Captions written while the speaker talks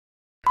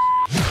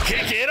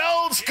Kick it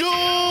old school!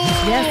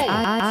 Yes,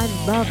 I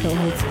love the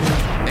old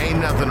school. Ain't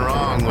nothing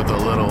wrong with a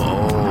little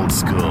old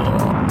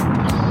school.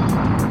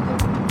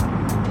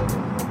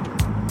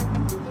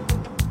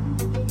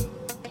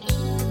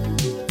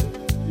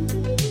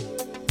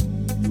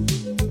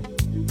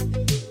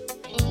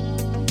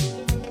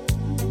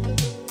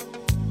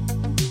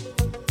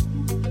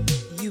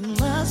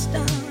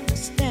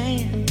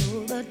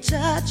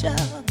 Touch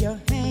of your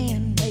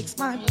hand makes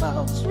my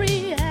pulse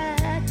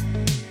react.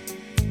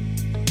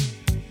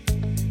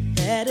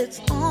 That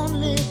it's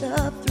only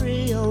the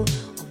thrill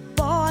of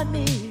boy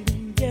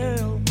meeting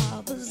girl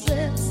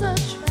opposites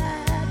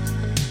attract.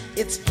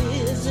 It's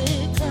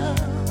physical,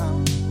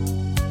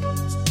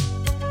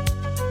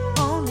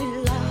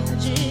 only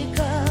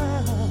logical.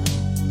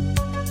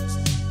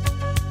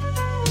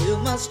 You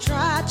must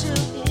try to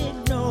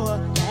ignore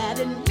that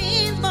it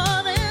means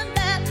more than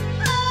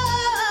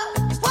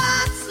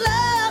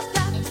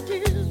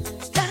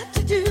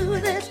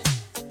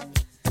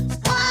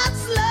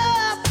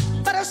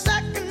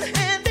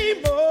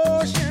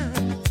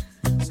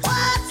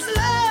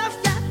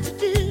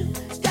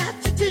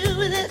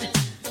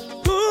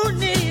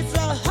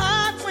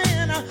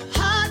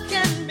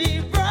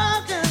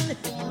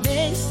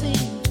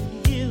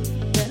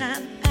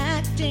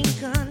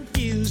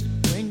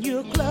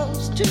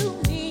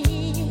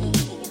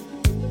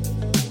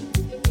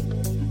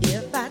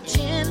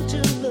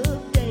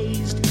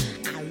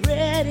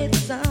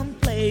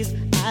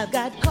I've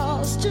got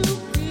cause to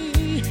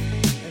be.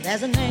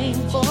 There's a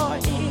name for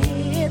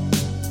it.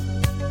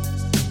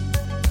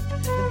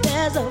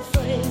 There's a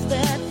phrase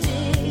that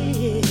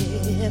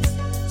fits.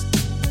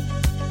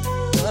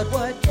 But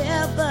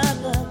whatever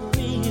the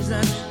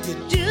reason, you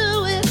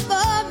do it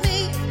for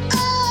me.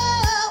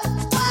 Oh,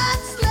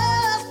 what's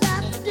love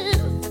got to do?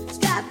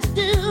 Got to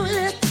do with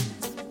it.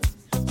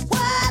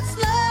 What's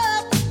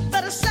love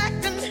but a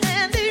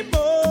second-hand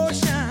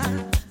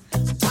emotion?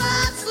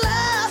 What's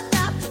love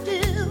got to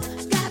do?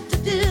 Got to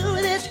do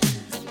with it.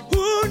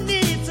 Who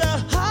needs a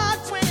heart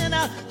when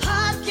a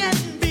heart can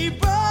be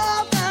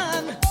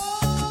broken?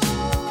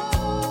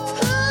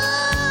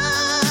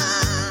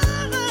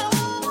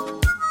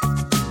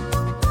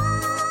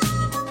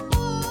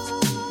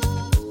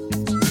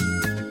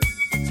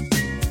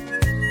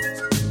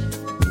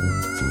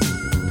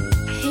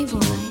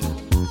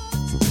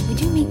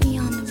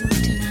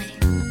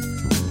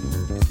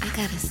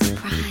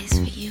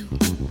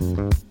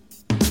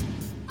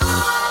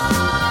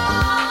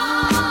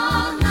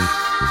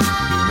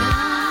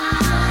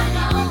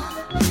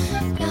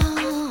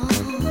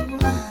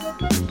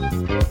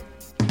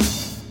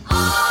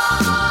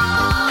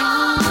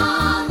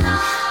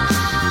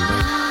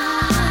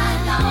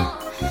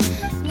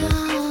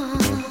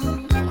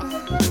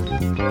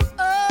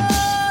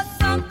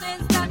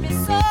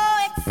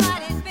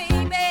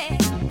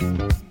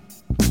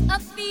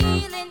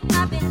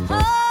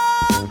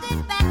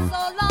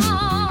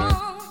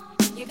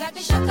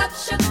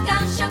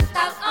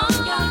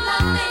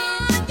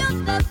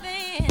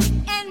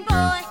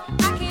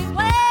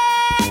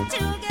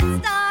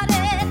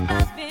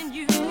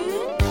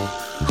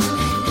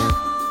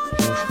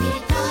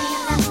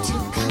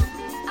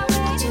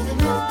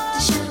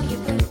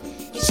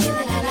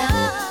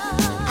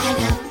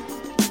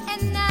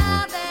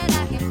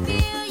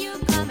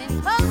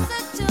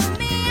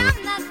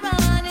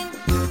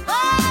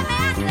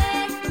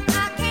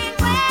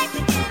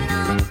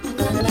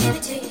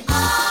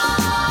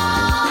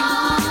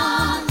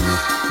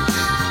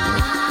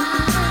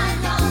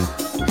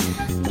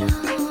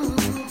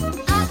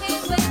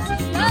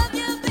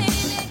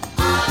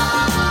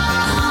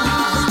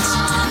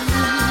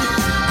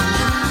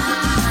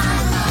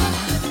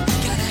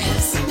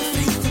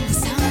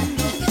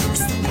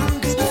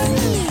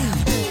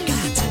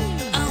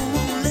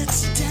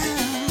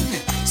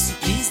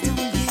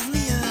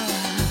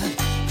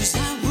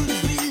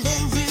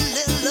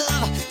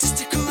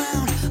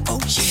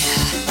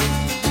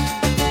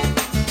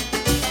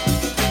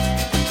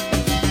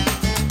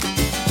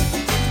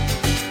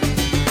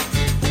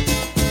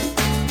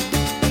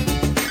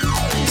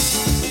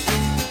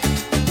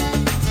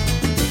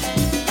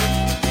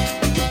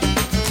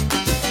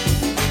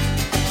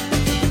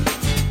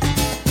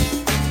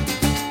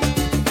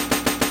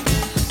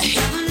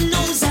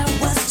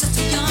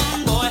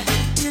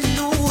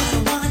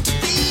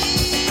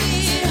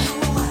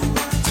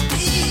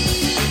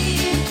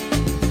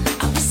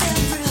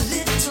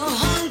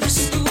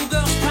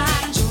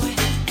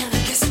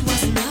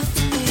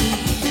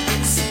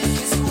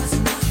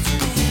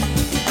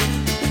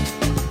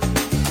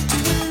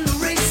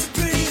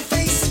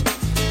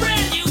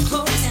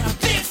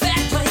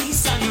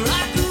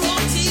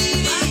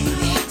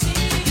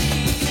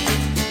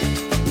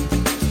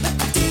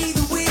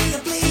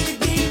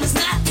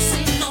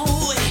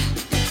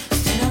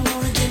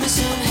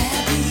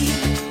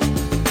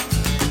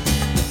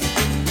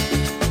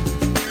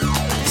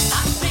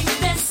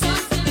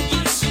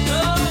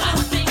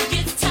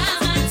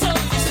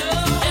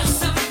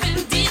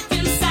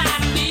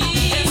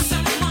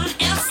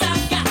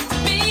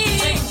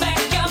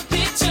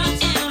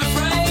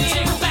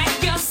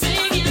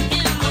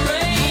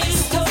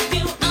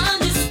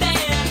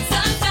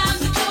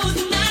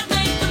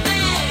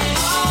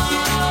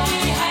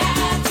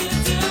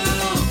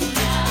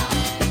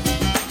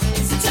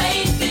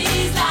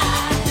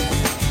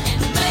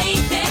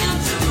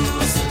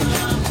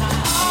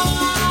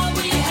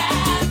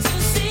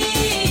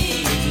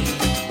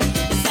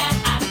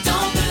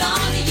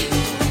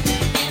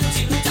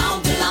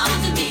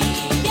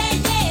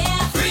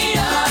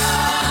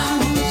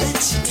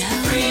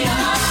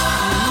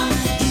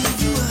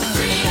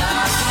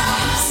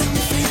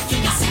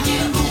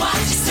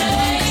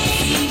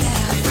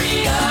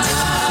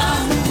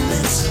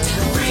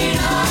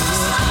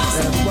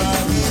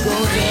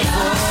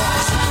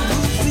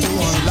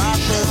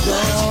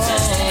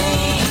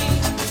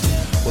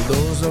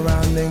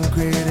 and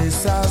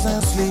criticize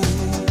and sleep.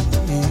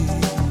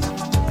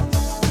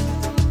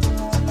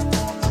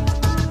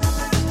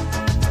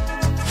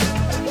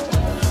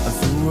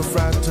 Through a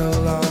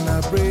fractal on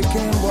a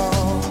breaking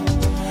wall,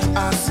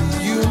 I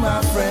see you,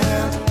 my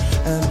friend,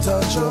 and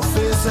touch your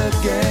face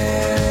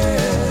again.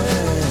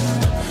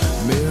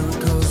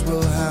 Miracles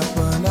will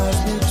happen as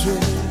we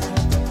dream.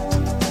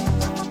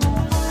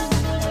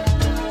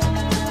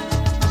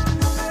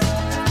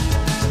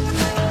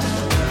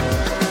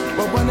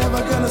 But we're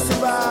never gonna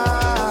survive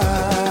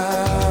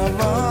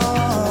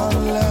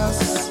unless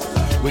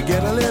we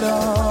get a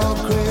little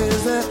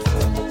crazy.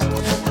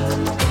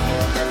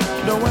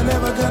 No, we're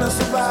never gonna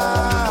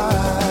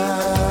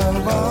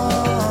survive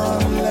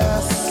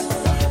unless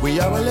we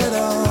are a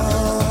little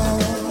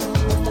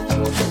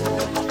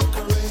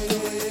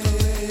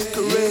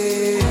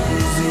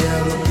crazy.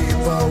 Other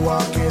people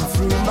walking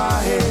through my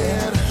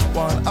head.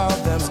 One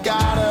of them's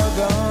got a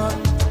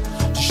gun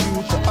to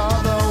shoot the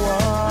other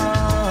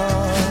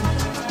one.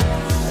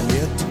 And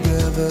yet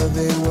together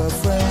they were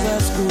friends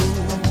at school.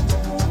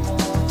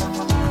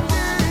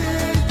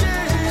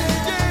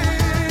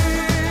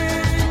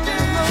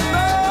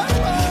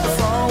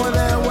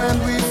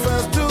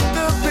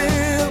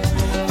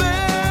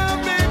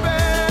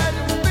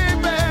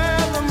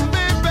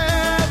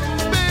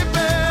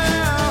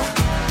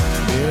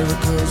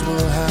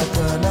 Will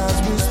happen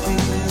as we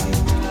speak.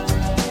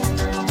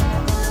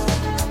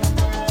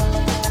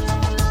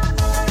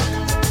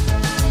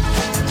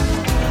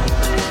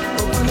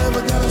 But we're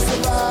never gonna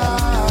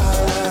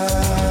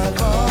survive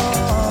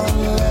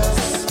unless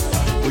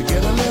we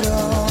get a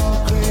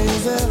little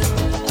crazy.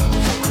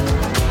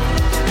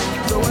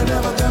 So we're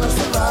never gonna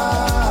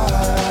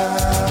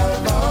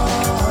survive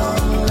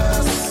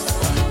unless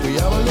we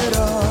are a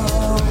little.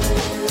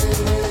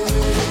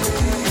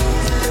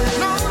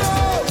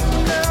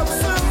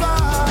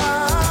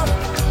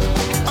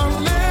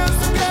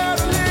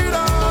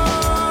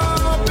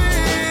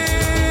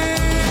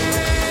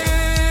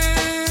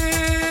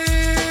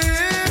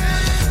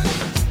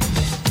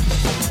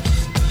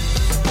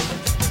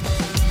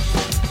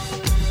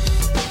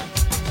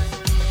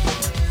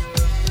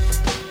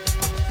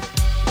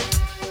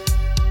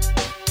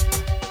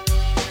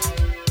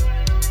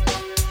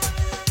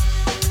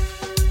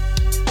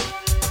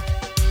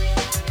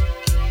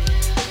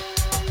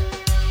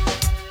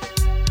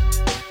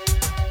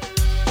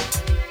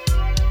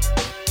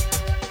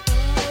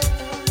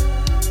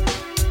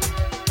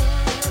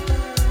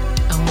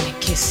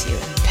 Kiss you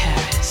in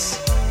Paris.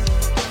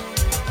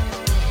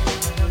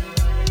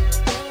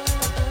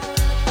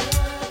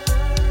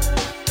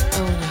 I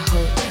wanna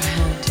hold your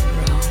hand in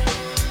Rome.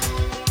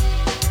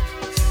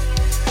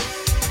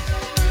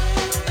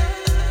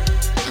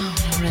 I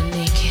wanna run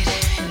naked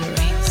in a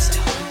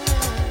rainstorm.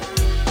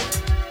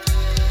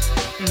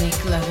 Make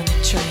love in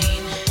a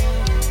train,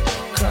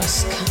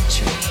 cross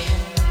country.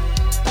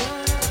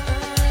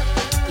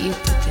 You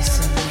put this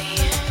in me,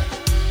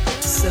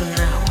 so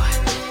now what?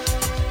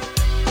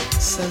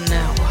 So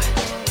now what?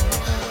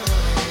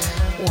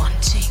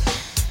 Wanting,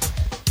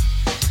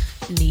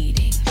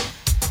 needing,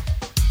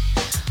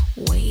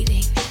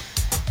 waiting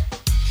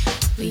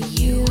for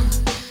you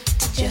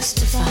to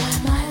justify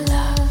my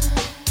love.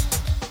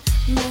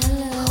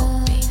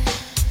 Hoping,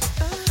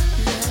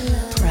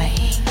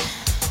 praying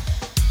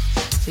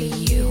for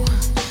you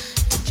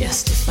to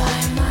justify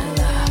my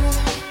love.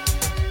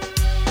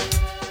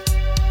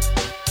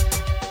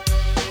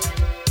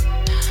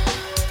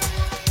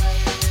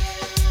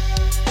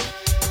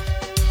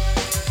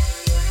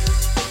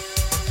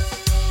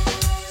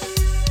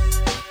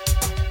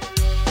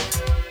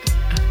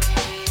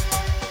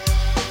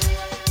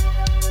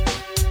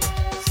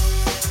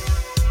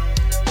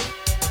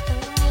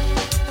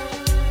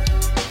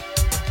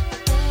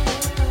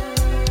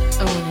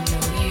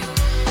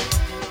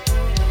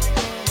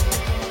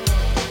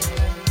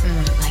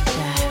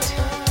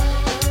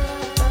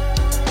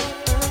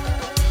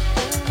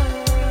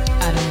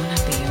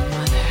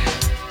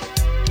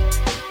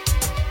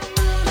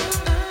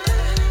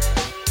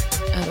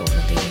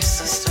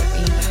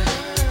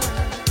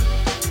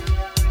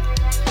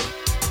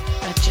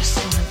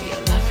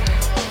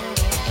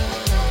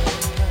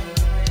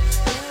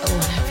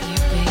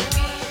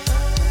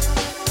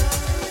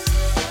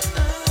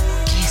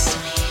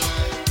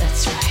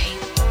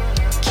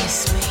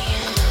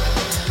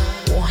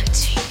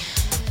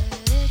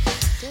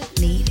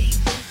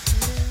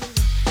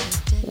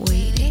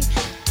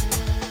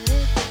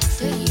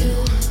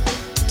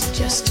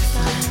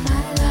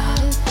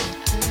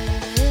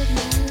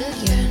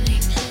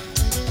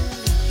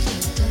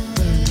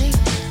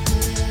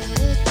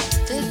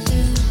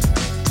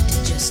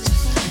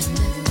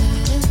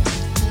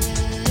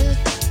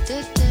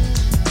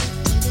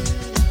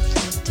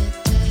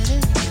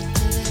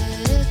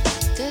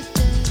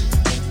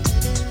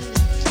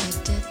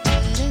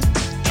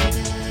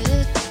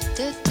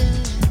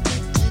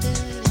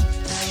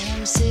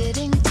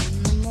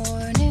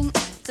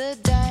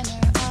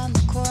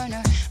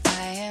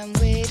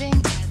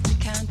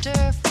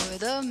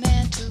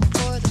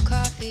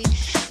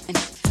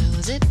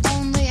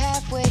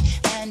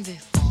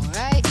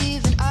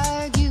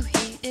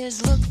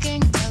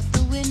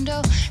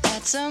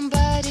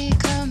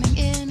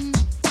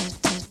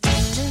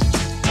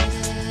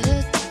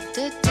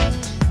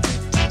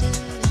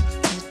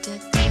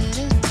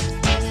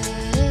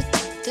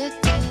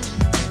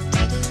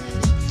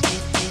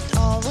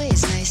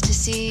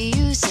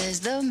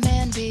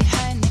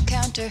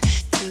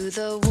 To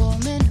the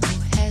woman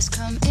who has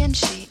come in,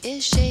 she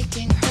is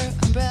shaking her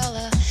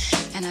umbrella.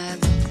 And I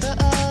look the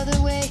other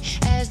way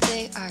as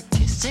they are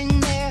kissing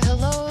their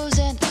hellos.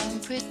 And I'm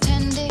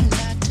pretending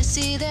not to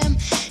see them.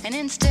 And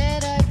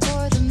instead I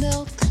pour the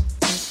milk.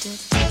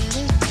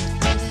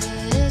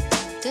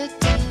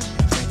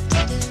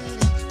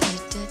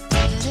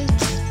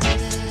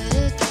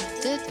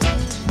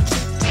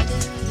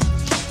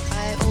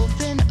 I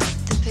open up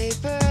the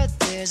paper.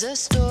 There's a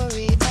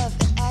story of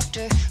an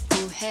actor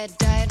who had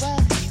died while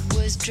he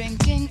was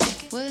drinking.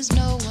 It was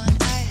no one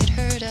I had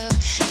heard of.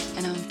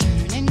 And I'm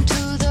turning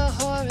to the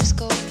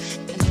horoscope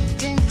and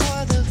looking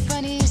for the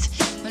funnies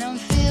when I'm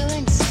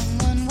feeling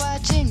someone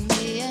watching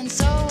me. And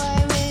so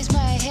I raise my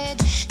head.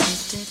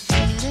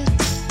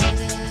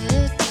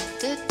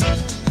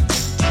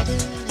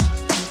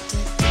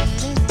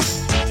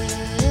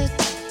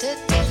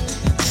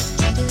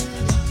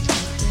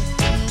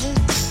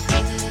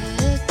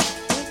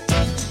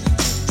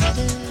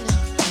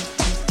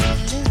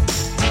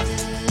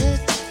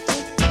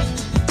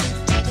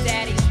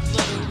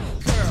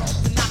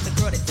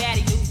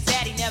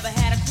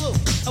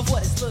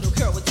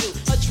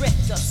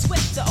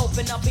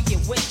 Up and get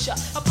with ya.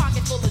 A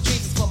pocket full of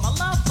dreams for my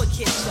love for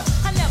Kitcha.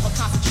 I never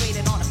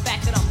concentrated on the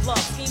fact that I'm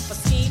loved. Scheme for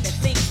scheme and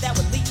things that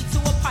would lead to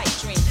a pipe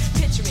dream.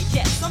 Picture it,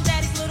 yes, I'm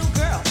daddy's little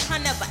girl.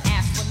 I never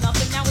asked for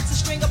nothing, now it's a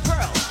string of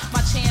pearls. My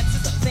chance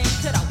is a thing,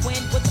 could I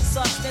win with the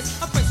substance?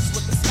 A princess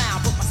with a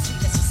smile, but my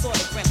sweetness is sort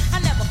of grim.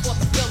 I never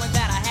fought the feeling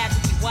that I had to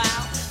be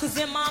wild. Cause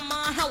in my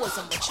mind, I was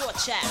a mature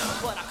child.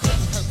 But I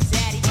couldn't hurt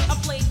daddy. I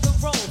played the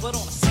role, but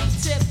on a sweet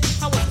tip,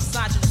 I was a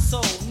misogynist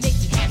soul.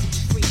 Nikki had to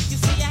be free.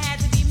 You see, I had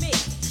to be me.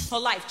 Her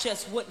life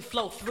just wouldn't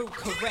flow through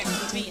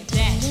correctly. Me and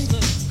daddy's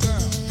little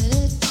girl.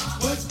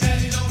 What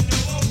daddy don't do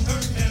won't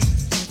hurt him.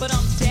 But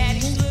I'm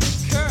daddy's little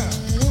girl.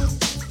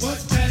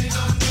 What daddy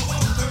don't do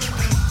won't hurt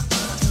him.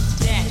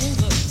 Daddy's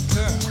little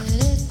girl.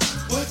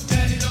 What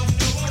daddy don't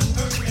do won't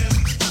hurt him.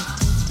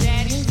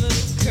 Daddy's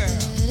little girl.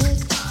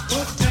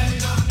 What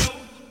daddy don't do.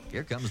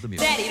 Here comes the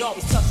music. Daddy'd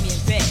always tuck me in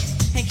bed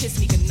and kiss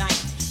me goodnight.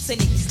 Say,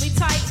 Nikki, sleep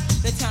tight,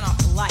 then turn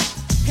off the light.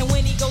 And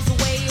when he goes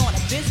away on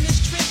a business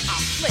trip,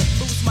 I'll flip,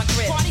 lose my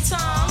grip. Party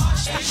time,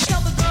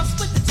 tell the girls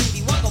split the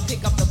duty. One go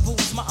pick up the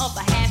booze, my other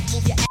half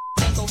move your ass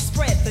and go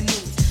spread the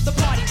news. The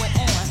party went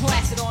on,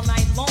 lasted all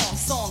night long,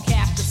 song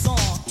after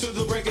song. To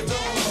the break of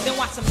dawn. Then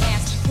watch some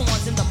nasty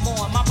porns in the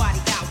morn. My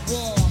body got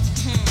warm,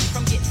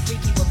 from getting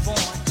freaky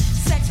reborn.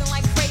 Sexing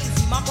like crazy,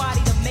 my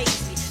body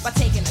amazed me by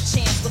taking a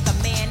chance with a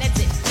man that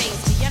didn't faze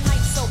me. A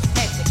night so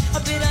hectic, a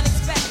bit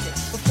unexpected.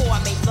 Before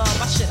I made love,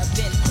 I should have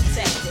been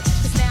protected.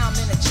 Cause now I'm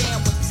in a jam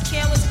with this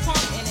careless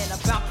punk, and in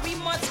about 3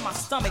 months my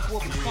stomach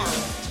will be plump.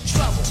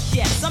 Trouble,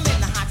 yes, I'm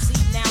in the hot seat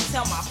now.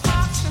 Tell my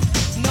pops,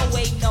 no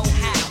way, no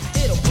how.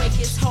 It'll break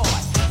his heart,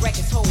 wreck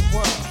his whole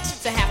world.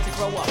 To have to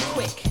grow up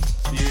quick.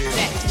 Yeah.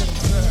 Daddy's little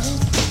girl.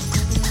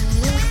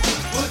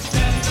 What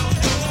daddy don't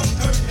do won't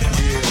hurt him.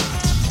 Yeah.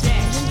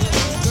 Daddy's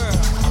little girl.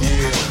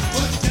 Yeah.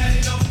 What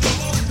daddy don't do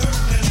won't hurt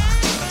him.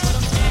 But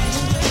I'm daddy's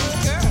little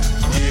girl.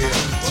 Yeah.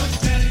 What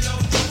daddy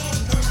don't do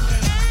won't hurt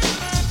him.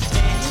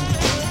 Daddy's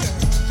little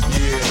girl.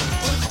 Yeah.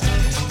 What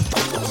daddy don't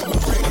do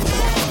won't hurt him.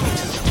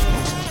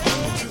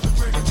 To the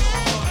break of dawn.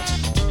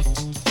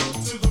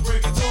 To the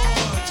break of dawn. To the break of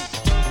dawn.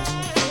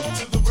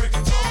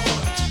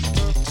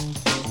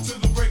 To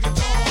the break of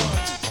dawn.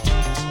 To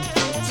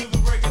the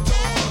break of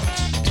dawn.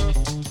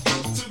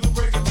 To the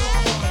break of dawn. To the break of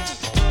dawn.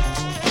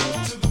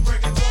 To the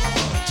break of dawn.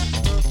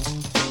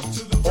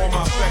 All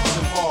my effects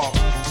involved.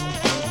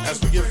 As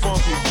we get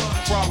funky,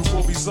 problems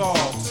will be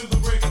solved. To the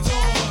break of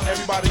dawn.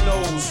 Everybody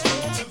knows.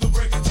 To the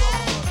break of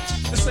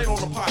dawn. This ain't on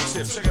the pot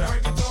tip. Check it out.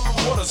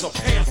 What is a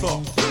panther?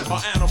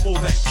 An animal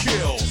that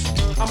kills.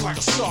 I'm like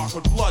a shark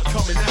with blood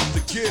coming out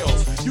the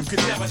gills. You can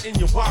never in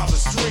your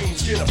wildest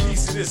dreams get a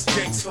piece of this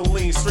gangster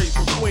lean straight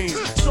from Queens.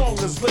 Strong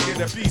as liquor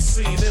that be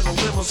seen in a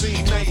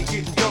limousine. Now you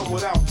getting done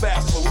without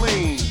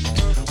Vaseline.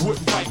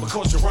 Wouldn't fight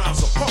because your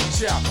rhymes are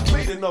punch out.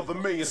 Made another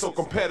million so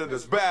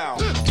competitors bow.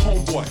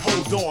 Homeboy,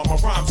 hold on, my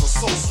rhymes are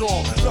so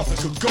strong. Nothing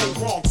could go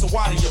wrong, so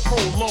why do you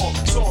prolong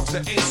songs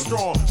that ain't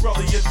strong?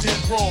 Brother, you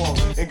did wrong.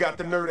 And got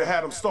the nerve to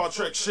have them Star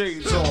Trek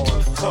shades on.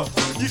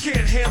 You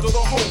can't handle the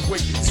whole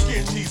weight.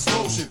 Skin needs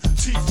lotion,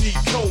 teeth need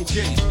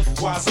Colgate.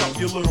 Wise up,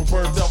 you little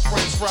burnt up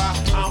French fry.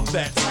 I'm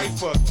that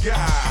type of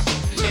guy.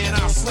 And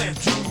I'll slam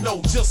you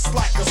know just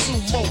like a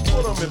sumo.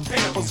 Put them in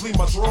Pampers, leave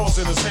my drawers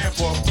in his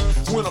hamper.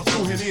 When I'm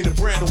through, he need a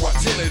brand new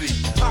identity.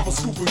 I was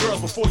scooping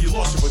girls before you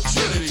lost your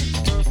virginity.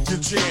 Your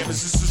jam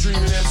is just a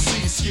dreaming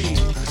MC scheme.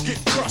 Get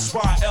crushed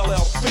by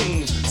LL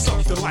Fiend.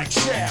 Something like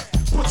Shaft,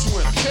 put you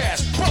in a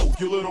cast. Whoa,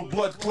 you little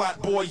blood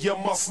clot boy, you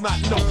must not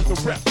know the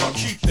rep. I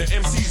keep the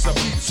MCs a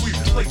beat sweet.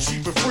 Play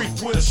cheap and freak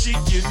with a sheet,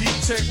 you need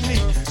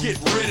technique. Get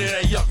rid of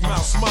that yuck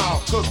mouth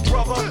smile. Cause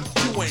brother,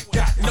 you ain't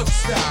got no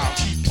style.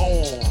 Keep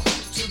on.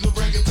 To the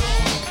break of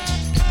dawn.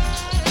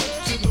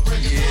 To the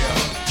break of dawn.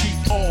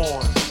 Keep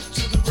on.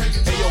 To the break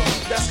of dawn. Hey yo,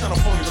 that's kinda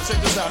funny, but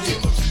check this out here.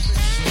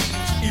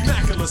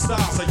 Immaculate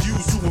styles I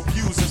use to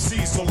abuse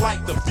MCs, so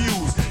light the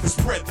fuse and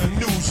spread the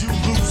news. You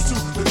lose to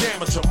the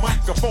amateur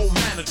microphone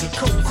manager,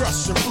 coat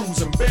crush your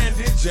bruise and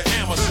bandage your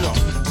amateur.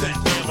 That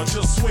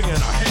amateur swinging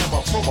a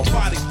hammer from a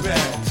body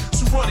bag.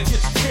 So run and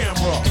get your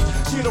camera.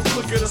 Get a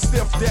flick of the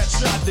stiff that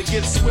shot to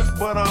get swift,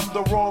 but I'm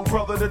the wrong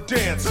brother to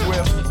dance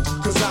with.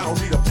 Cause I don't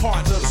need a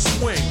partner to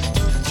swing.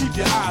 Keep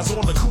your eyes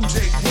on the Cool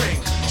J ring.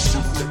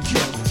 Shoot the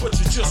gift, but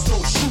you just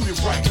don't shoot it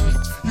right.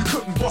 You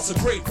couldn't bust a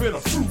grape in a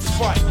fruit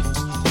fight.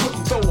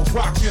 Couldn't throw a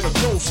rock in a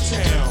ghost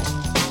town.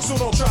 So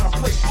don't try to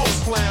play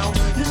post clown.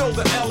 You know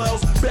the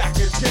LL's back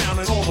in town,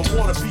 and all the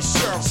wannabe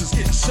sheriffs is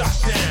getting shot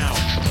down.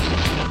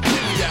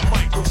 Give me that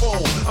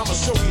microphone, I'ma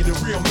show you the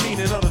real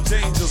meaning of the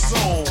danger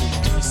zone.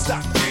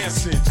 Stop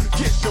dancing,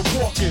 get to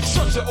walking.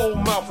 Shut your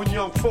old mouth when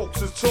young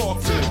folks is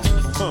talking.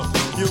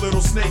 You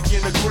little snake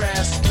in the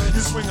grass.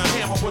 You swing a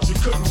hammer but you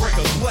couldn't break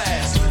a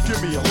glass.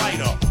 Give me a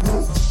lighter,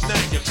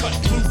 now you cut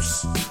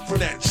loose from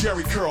that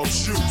Jerry curl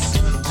juice.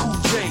 Cool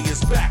J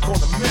is back on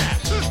the map,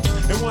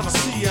 and when I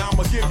see you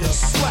I'ma give you a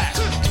slap.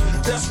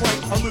 That's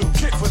right, a little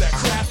kick for that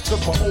crap.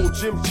 Cause my old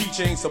gym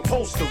teacher ain't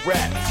supposed to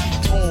rap.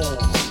 Keep on,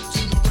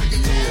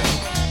 yeah,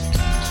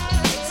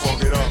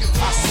 fuck it up.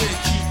 I said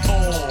keep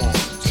on.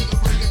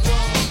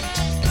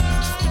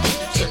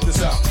 Check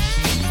this out.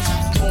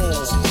 Keep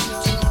on.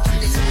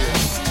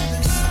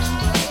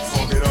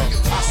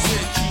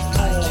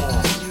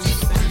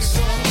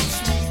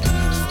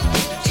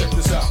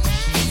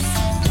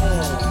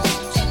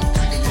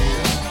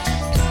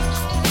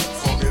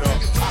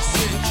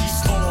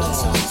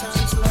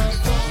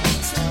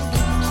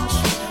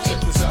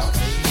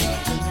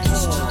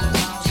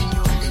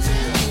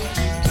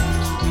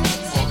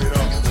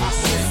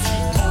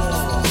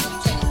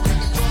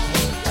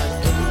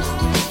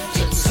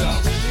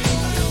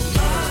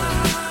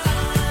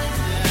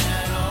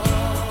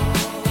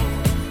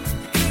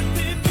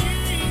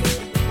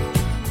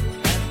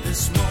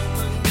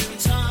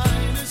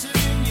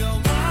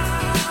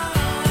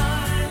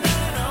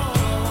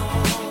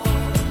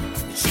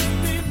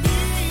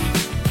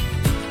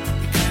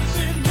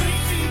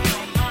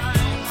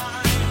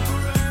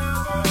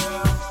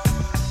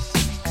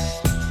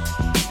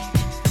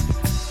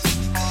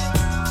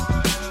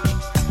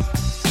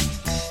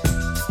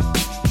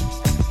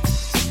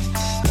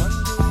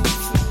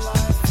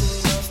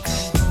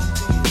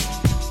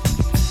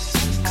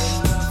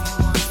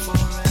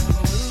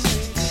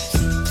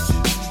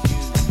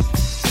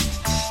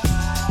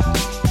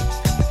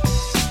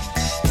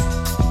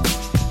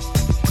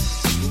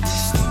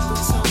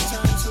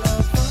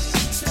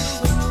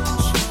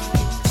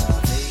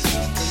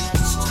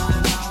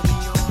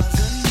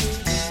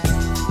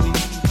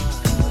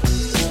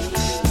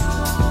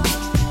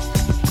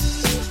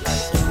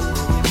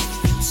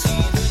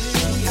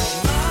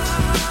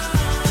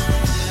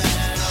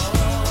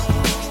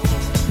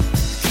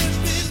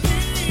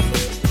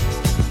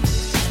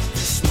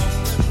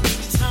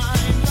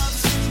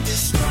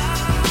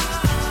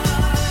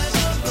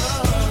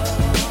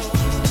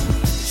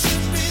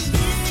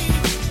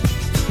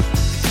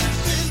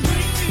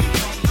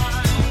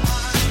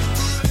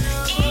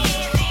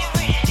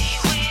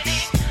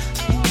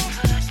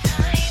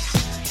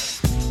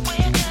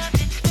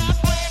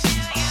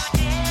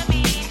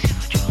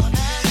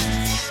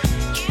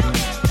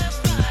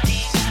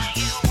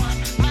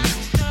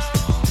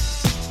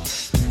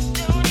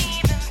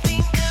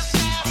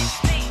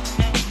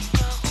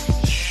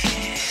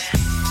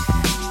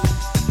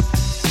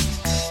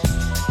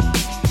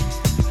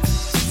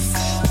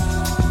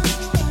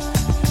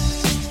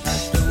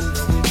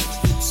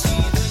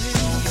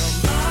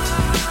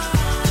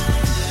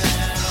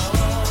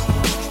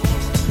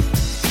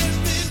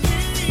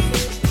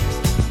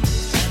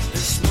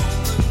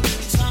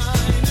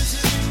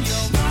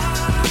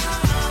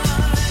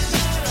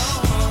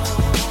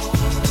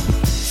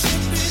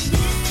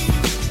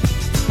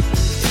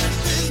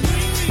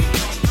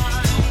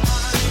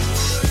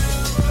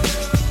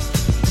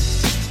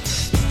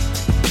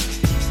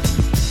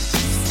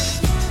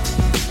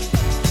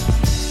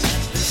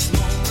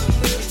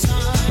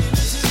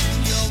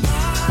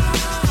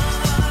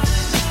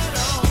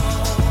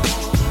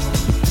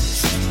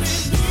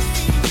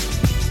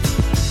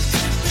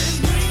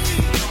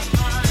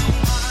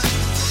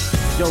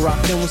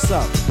 Rockin', what's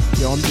up?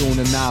 Yo, I'm doing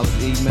the knowledge,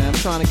 E, man. I'm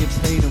trying to get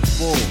paid in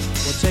full.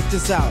 Well, check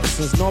this out.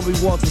 Since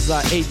Norby Walters is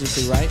our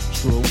agency, right?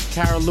 True.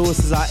 Carol Lewis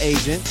is our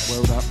agent.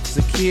 Word up.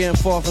 Zakia and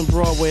Fourth and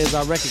Broadway is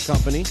our record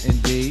company.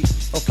 Indeed.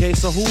 Okay,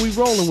 so who we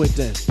rolling with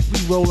then?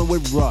 We rolling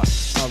with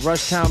Rush, our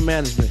Rush Town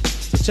Management.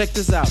 So check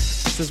this out.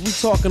 Since we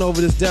talking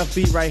over this deaf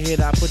beat right here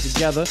that I put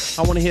together,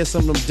 I want to hear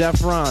some of them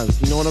deaf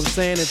rhymes. You know what I'm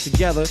saying? And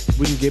together,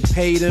 we can get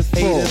paid in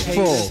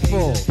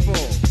full.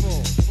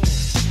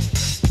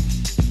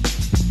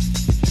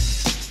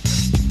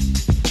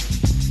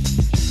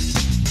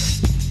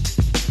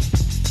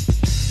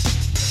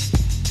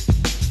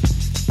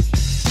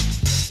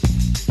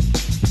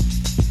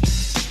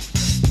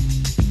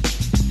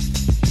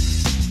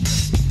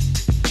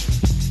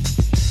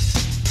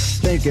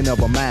 Thinking of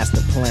a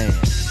master plan.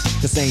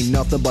 This ain't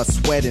nothing but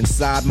sweat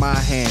inside my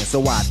hands.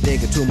 So I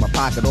dig into my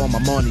pocket, all my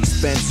money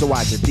spent. So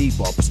I get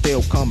deeper, but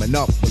still coming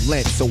up with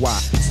lint. So I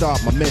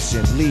start my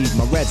mission, leave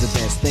my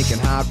residence, thinking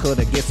how could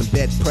I get some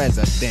dead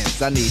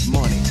presidents? I need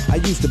money. I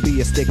used to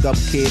be a stick-up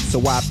kid, so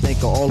I think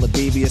of all the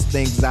devious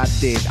things I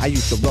did. I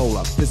used to roll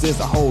up, this is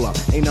a hole up.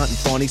 Ain't nothing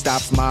funny,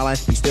 stop smiling.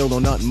 We still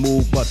don't nothing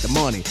move but the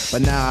money.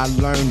 But now I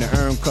learn to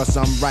earn cause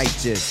I'm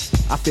righteous.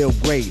 I feel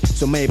great,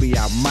 so maybe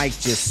I might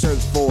just search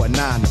for a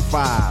 9 to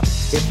 5.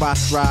 If I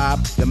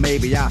strive, then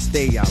maybe I'll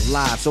stay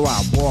alive. So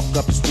I walk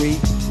up the street,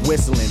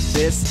 whistling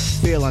this,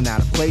 feeling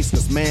out of place,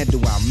 cause man do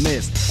I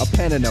miss a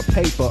pen and a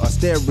paper, a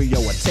stereo,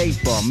 a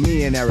taper.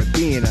 Me and Eric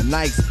being a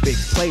nice big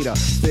plate of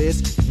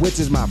fish, which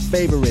is my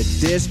favorite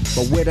dish.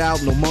 But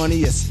without no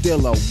money, it's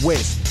still a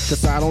wish.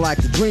 Cause I don't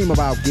like to dream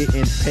about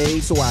getting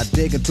paid, so I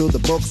dig into the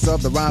books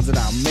of the rhymes that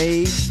I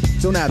made.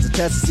 So now to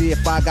test to see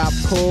if I got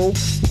pulled,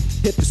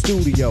 hit the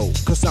studio,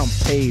 cause I'm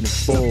paid in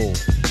full.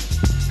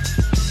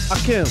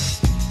 Akim,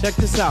 check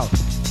this out.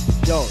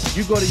 Yo,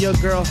 you go to your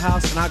girl's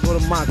house and I go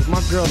to mine, cause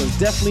my girl is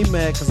definitely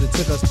mad cause it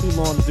took us too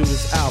long to do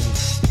this album.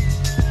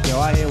 Yo,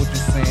 I hear what you're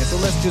saying, so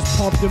let's just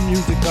pump the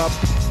music up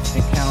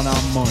and count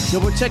our money. Yo,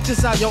 but check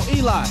this out. Yo,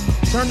 Eli,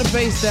 turn the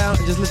bass down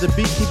and just let the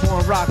beat keep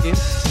on rocking.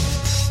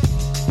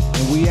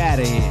 And we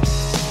outta here.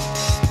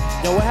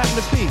 Yo, what happened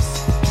to peace?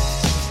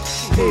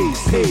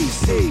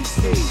 Peace.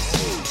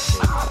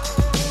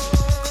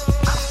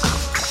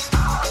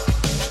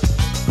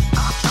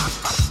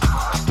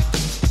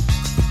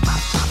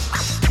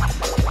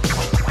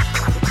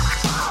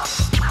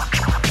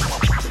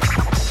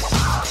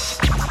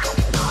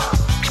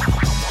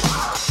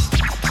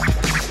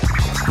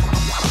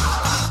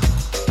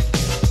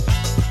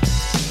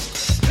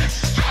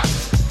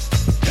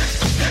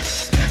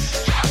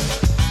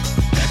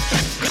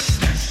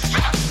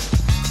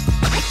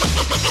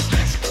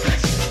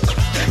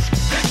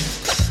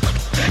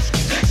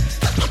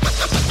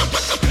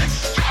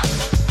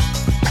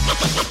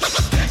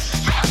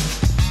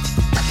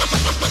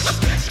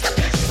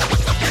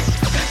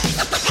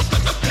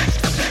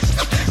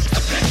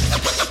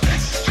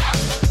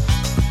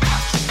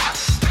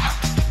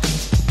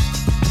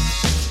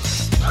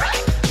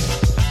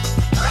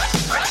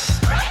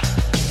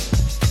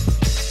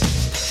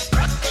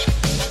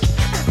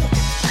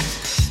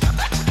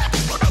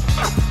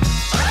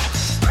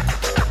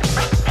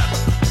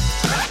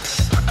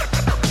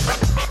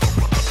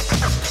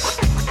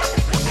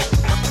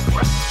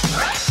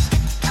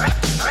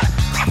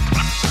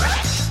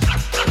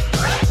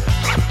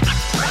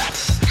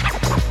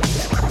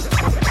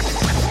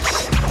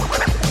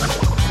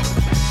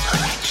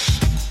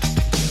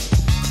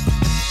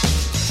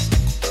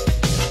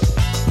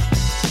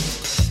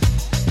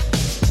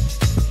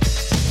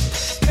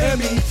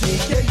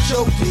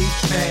 M-E-T-H-O-D,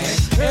 man.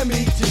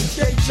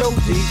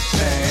 M-E-T-H-O-D,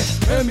 man.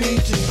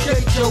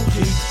 M-E-T-H-O-D,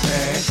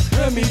 man.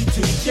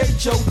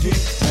 M-E-T-H-O-D,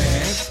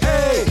 man.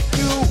 Hey,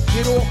 you,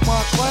 get off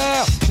my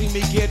cloud. See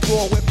me get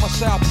raw with my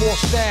southpaw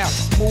style.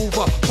 Move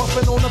up,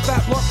 puffin' on the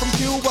fat blunt from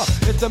Cuba.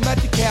 It's the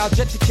Medi-Cal,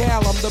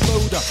 Jet-Cal, I'm the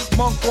Buddha.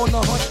 Monk on the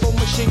hunt for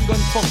machine gun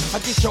funk.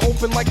 I get you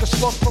open like a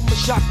slug from a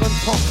shotgun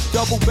pump.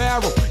 Double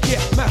barrel,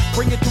 yeah, meth,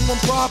 bring it to him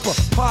proper.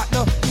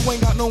 Partner, you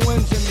ain't got no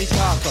wins in me,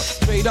 Cocker.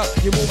 Straight up,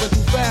 you're moving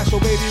too fast, so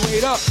baby,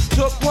 wait up.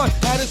 Took one,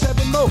 had a 7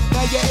 more,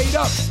 now you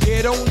 8 up.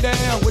 Get on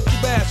down with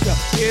your bastard,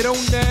 get on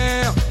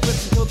down.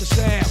 Listen to the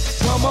sound,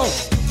 come on.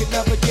 You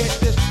can never get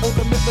this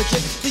ultimate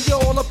legit. See you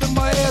all up in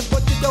my ass,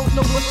 but you don't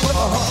know what.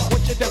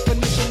 What's your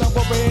definition of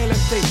a real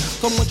estate?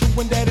 Someone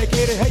true and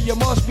dedicated, hey, you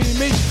must be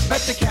me.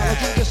 At the count,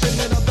 you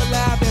descendant of the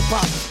live hip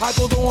hop. I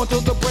go on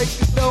till the break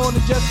is done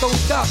and just don't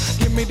stop.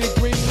 Give me the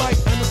green light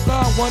and the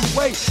sign one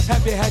way.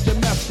 Have you had your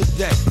map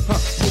today?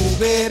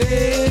 Move it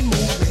in,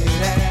 move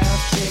it out.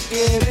 Shake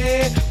it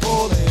in,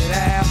 pull it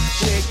out.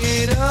 Shake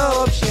it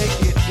up,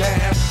 shake it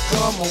down.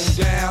 Come on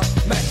down,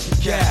 make the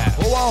cap.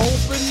 Oh, I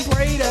hope and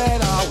pray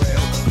that I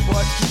will.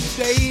 But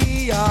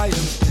today I am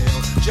still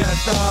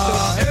just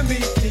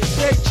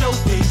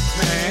M-E-T-H-O-D,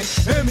 man.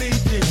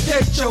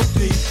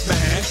 M-E-T-H-O-D,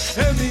 man.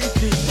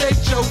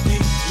 M-E-T-H-O-D,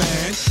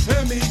 man.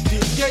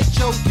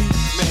 M-E-T-H-O-D,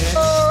 man.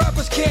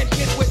 Rappers can't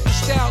get with the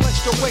style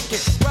extra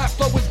wicked. Rap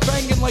flow is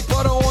banging like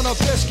butter on a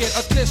biscuit.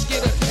 A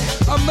tisket.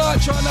 I'm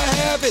not trying to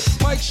have it.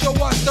 Mike show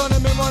I stun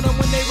them and run them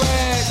when they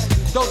rag.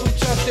 Those who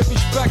trust it,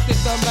 respect it,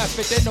 the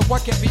method. They know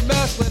I can't be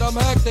messed with, I'm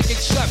hectic,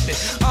 accept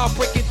it. I'll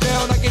break it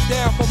down, I get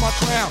down for my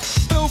crown.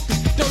 Filthy,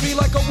 dirty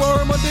like a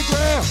worm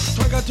underground.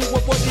 Trying to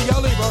avoid the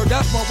yelly bird,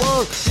 that's my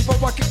word. Before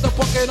I kick the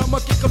bucket, I'ma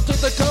kick him to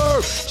the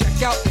curb.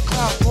 Check out the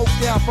cloud, smoke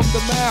down from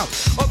the mouth.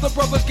 Other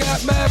brothers got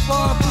mad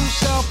flying through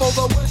south for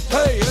the west.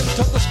 Hey,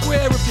 into the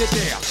square if you're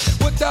there.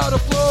 Without a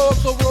flow,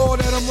 I'm so raw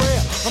that I'm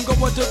rare. I'm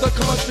going to the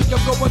country, I'm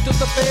going to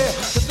the fair.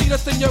 To see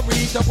the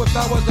senorita with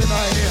flowers in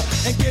her hair.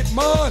 And get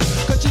mine,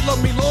 cause she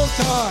love me long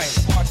time.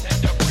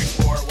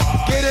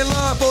 Get in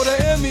line for the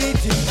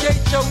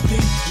M-E-T-H-O-D,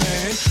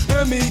 man.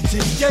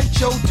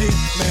 M-E-T-H-O-D,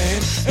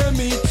 man.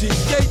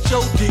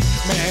 M-E-T-H-O-D,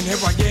 man. Here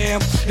I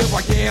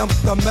am,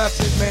 the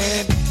method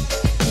man.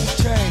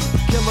 Wu-Tang,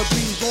 killer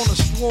bees on the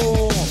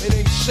warm, it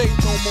ain't shake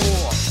no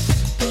more.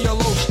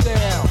 PLO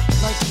style,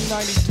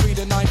 1993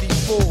 to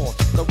 94,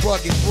 the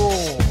rugged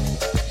raw.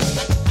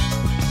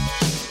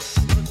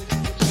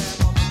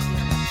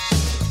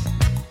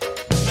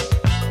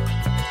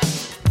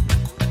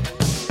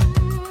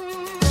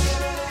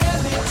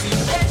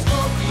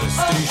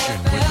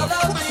 Station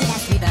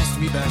with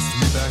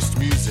the best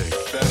music.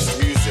 Best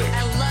music.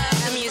 I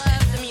love the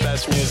music.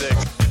 Best music.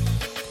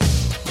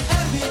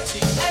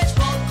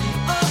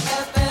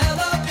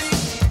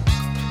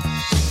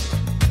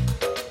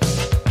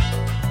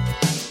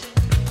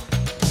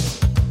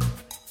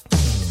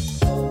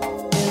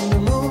 In the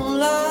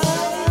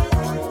moonlight,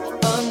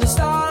 under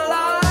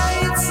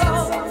starlight,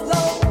 so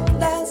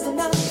long as the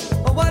night,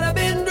 or what I've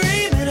been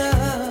dreaming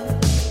of.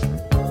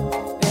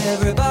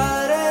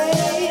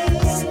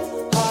 Everybody's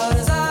hard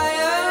as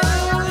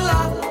iron,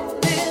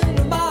 locked in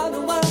the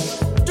modern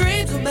world.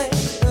 Dreams are made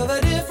of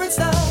a different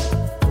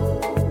style.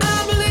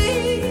 I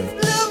believe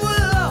love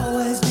will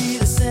always be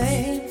the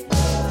same.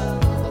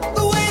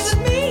 The ways it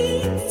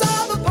means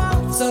all the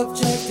parts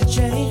subject to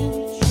change.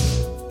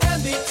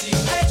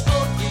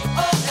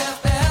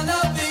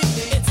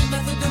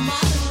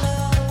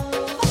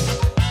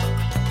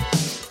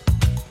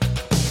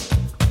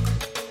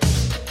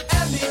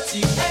 It's a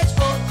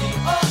method of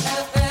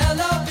modern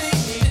love.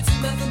 It's a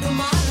method of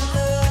modern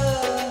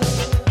love.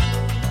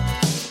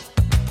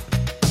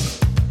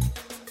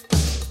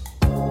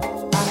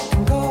 I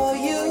can call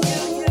you,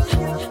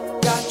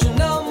 got your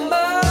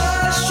number,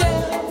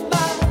 share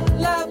my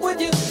life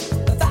with you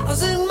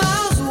 1,000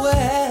 miles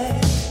away.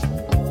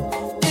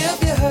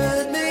 If you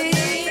heard me,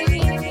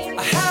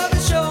 I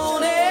haven't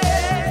shown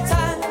it.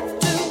 Time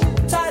too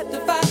tight to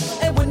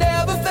fight, and we're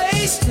never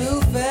face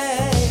to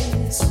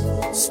face.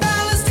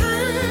 Style is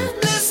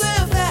timeless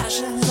and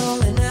fashion's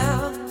only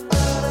now.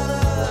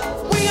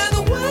 We got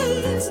the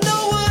ways,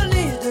 no one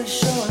needs to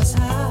show us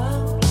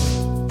how.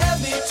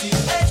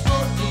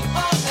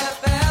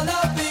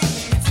 MBTHODOFLOV,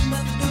 it's a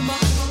method of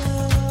modern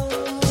love.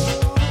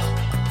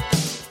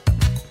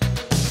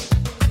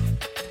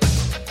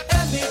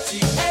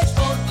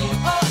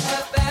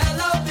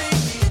 MBTHODOFLOV,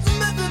 it's a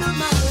method of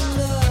modern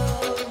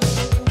love.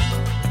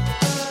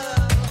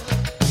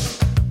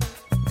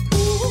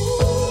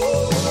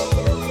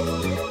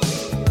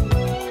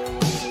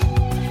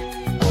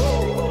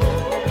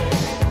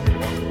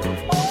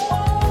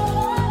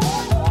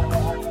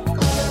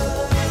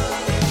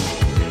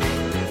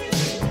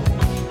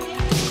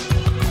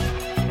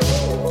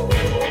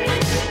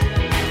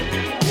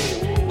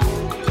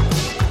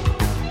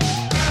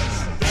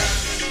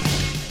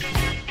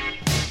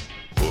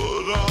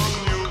 Put on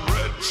your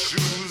red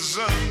shoes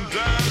and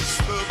dance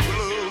the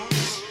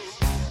blues.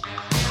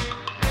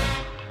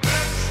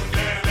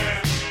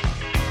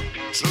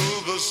 To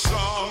the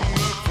song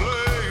they're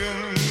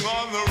playing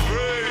on the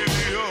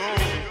radio.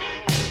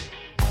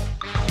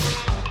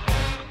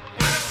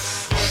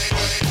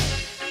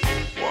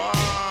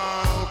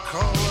 While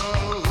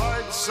color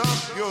lights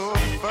up your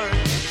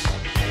face.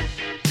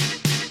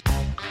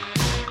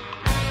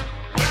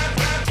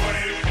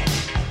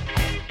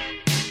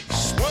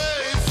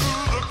 Sway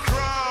through the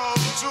crowd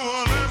to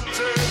an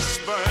empty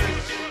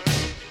space.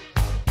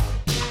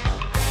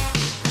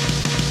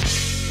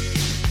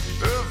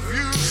 If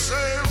you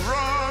say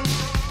run,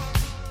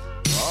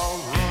 I'll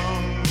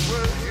run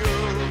with you.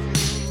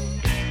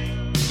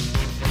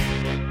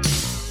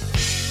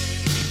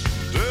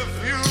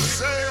 If you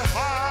say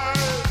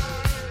hide,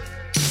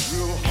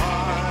 you'll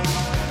hide.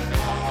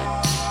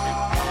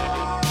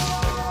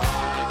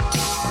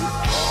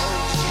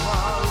 Because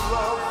my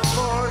love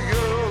for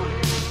you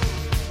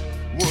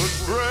would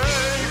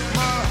break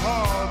my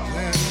heart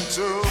in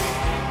two.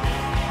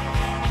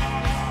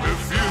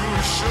 If you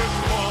should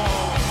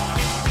fall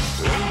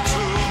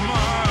into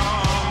my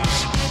arms,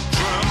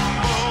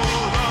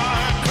 tremble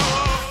like a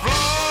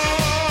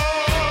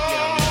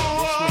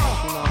You know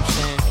what I'm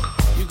saying?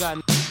 You got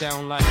that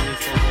don't like me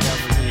for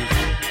whatever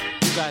reason.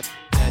 You got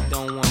that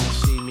don't wanna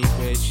see me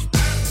rich.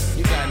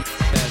 You got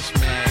that's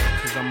mad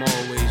cause I'm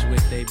always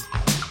with they.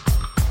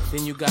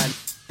 Then you got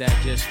that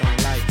just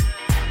don't like me.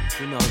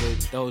 You know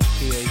those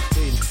PhD.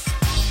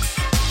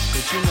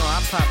 But you know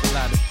I pop a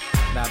lot of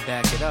I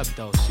back it up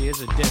though. See,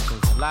 it's a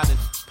difference. A lot of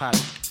pop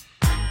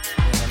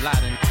and a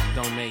lot of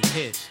don't make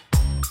hits.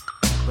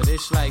 But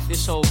it's like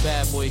this whole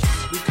bad boy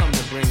we come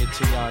to bring it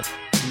to y'all.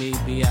 Me,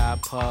 B.I.,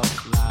 Puff,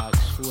 Locks,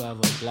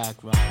 whoever, Black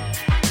Rob.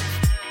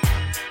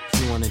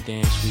 If you wanna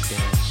dance, we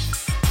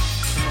dance.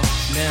 Come on.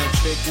 Now,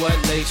 trick what,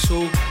 lace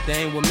who?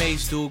 They ain't what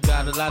mates do.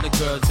 Got a lot of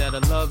girls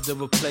that'll love to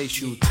replace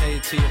you. Tell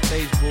it to your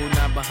face, boo,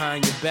 not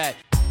behind your back.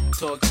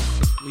 Talk,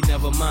 we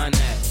never mind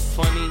that.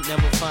 Funny,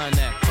 never find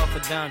that. Puff a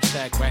down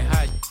sack, right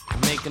high.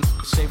 Make a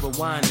say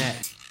rewind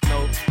that.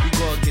 No, you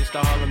go against the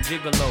Harlem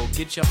Gigolo.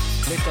 Get your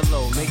liquor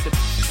low, make the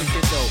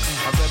get dough.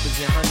 I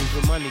represent honeys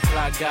with money,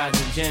 fly guys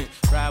and gents.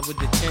 Ride with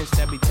the tents,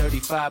 that be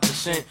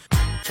 35%.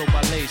 So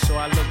ballet, so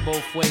I look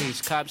both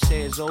ways. Cops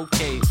say it's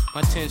okay.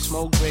 My tent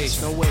smoke grades,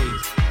 no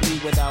ways.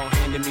 Leave without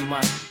handing me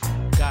my.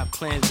 Got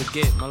plans to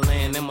get my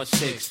land and my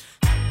six.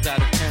 Out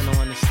of town, don't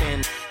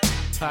understand.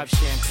 Pop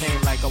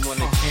champagne like I won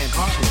a championship.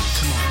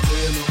 Come on.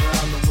 Playing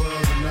around the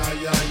world and now,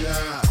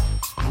 yeah.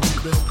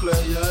 We've been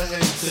player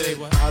hated.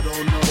 I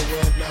don't know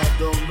when, I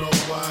don't know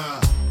why.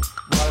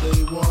 Why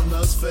they want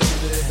us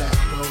faded. I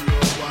don't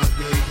know why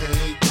they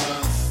hate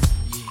us.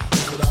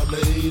 Look at our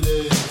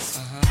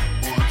ladies.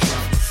 One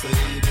trying to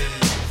fade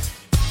it.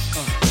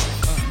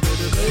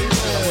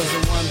 I was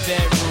in one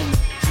bedroom,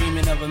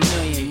 dreaming of a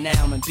million.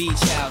 Now I'm in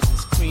beach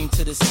houses, cream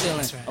to the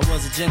ceiling. I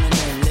was a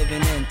gentleman,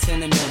 living in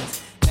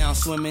tenements. Now I'm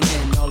swimming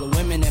in all the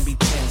women that be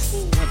pins.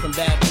 Went from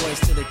bad boys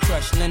to the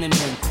crushed linen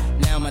men.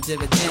 Now my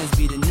dividends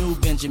be the new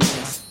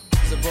Benjamins.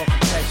 Of all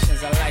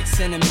complexions, I like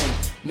cinnamon.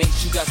 Mate,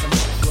 you got some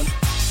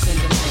send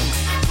them in.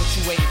 What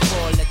you waiting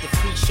for? Let the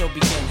freak show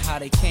begin. How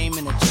they came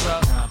in a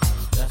truck.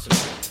 That's a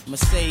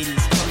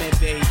Mercedes, come here,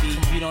 baby.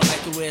 You don't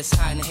like it where it's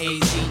hot and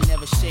hazy,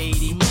 never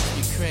shady. Must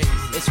be crazy.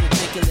 It's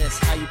ridiculous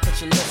how you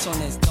put your lips on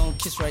this. Don't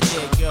kiss right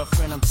there,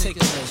 girlfriend. I'm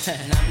ticklish.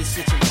 And I be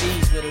switching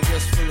B's with a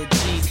wrist full of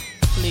G's.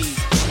 Please,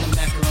 and the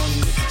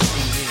macaroni with the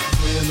cheese.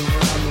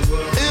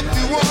 If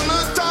you wanna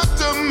talk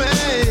to me,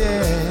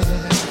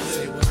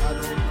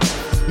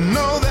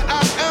 know that I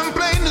am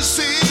plain to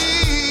see.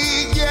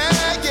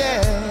 Yeah,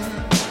 yeah.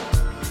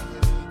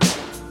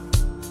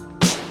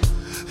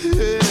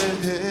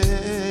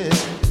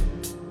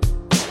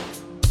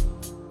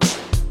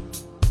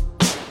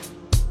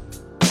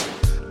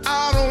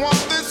 I don't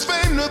want this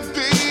fame to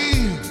be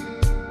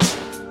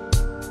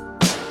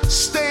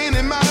staying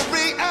in my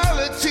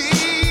reality.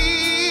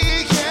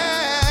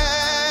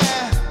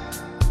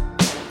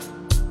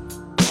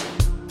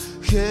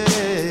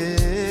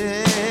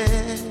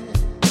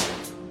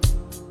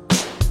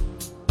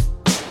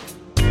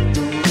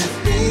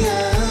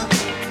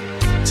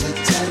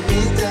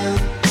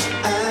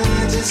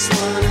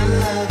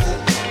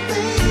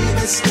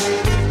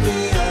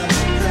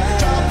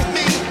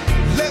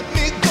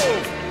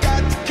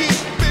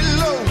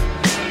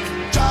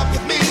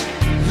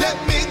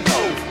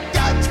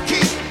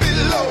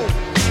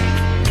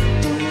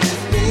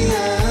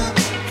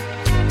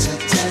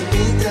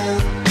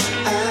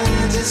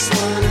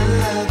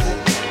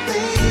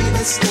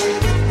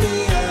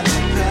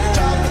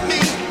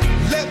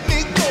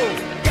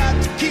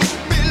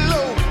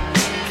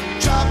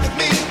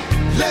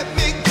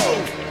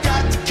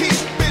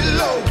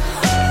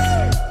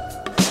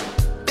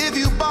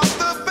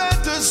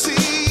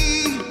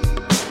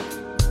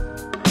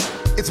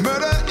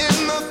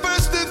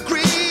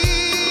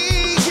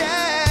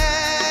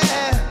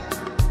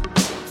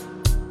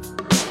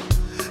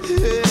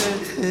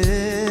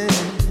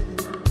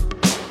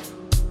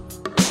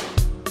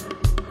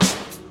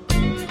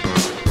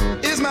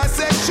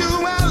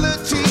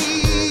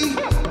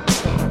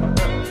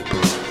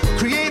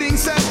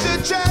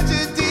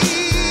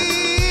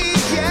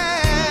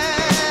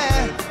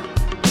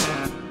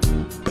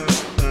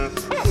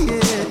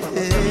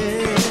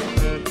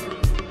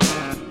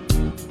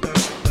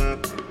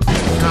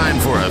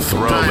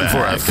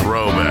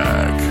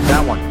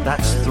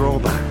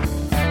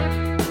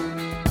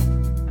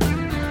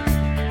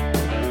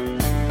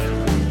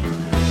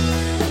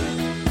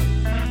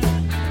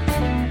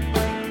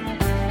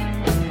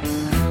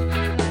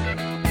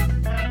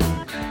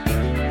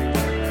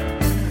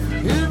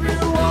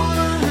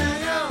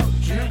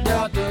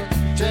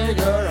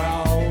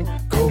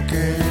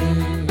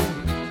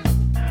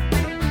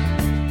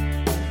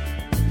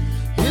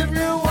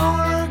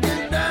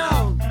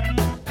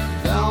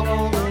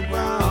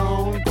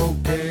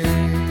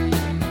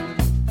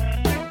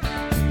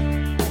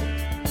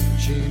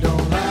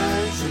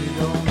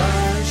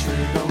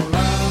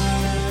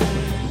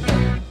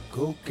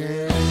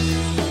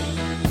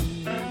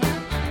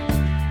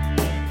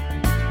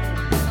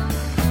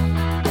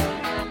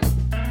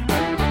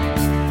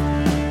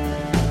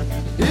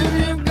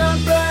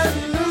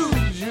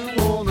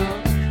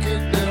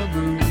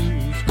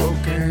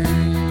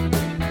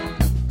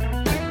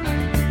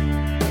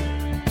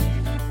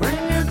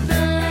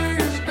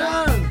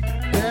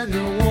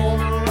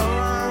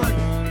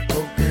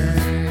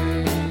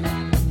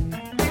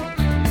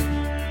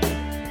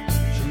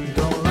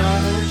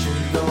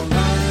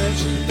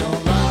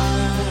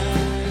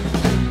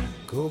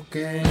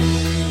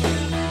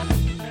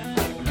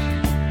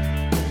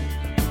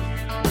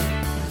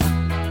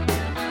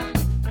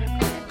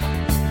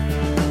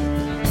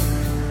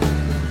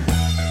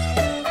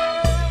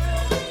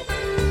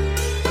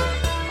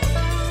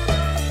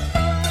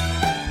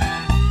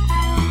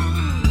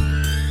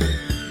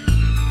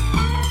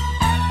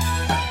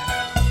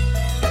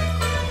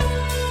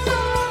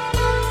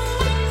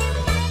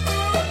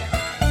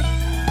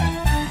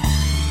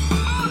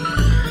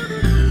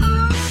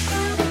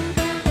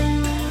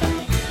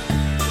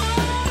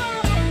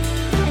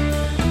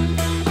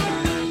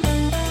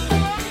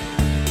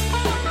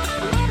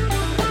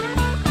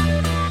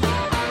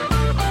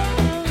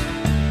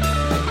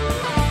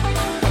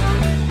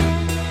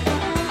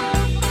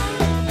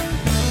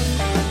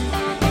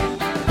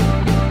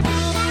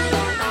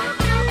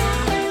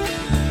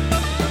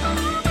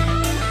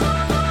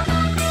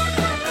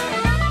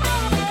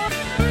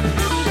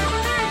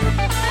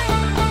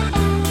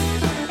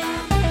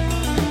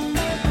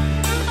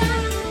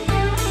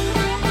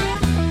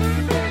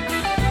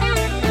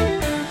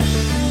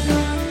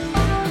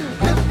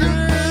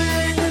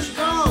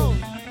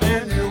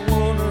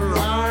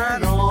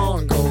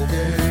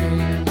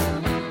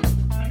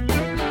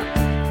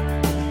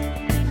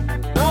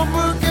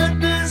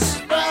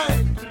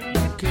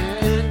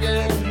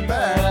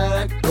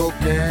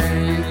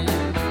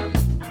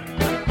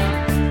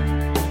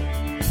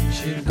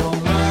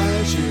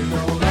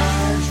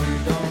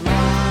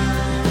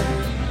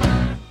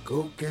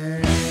 I've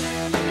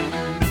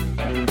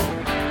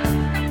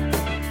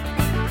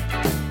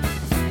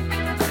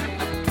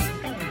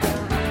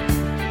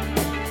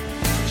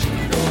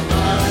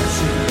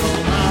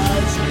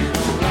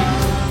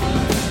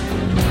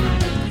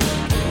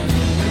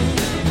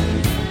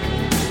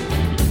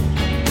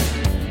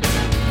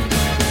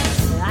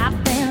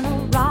been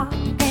a rock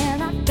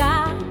and I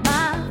got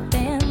my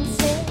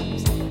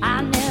fences.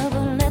 I never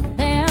let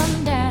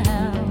them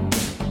down.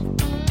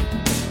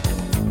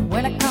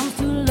 When it comes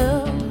to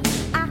love,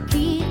 I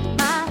keep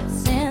my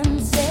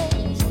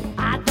senses.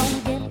 I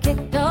don't get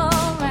kicked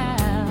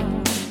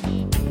around.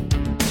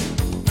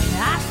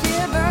 I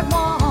shivered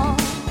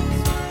once.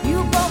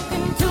 You broke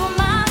into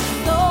my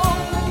soul.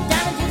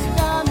 Damage is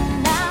done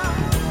now.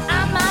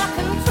 I'm out of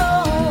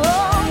control.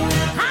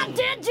 How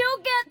did you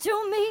get to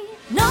me?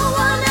 No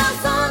one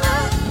else on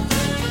earth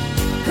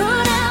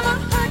could ever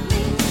hurt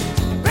me,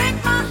 break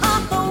my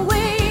heart the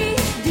way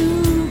you do.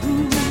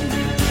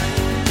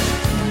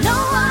 No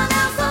one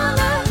else on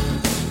earth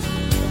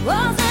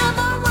was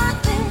ever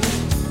worth it.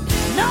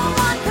 No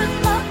one could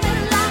love me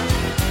like,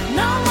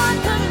 no one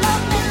could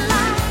love me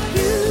like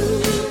you.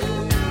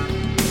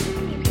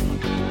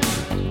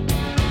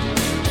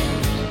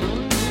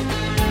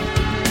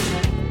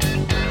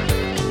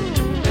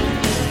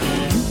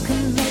 You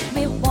can make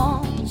me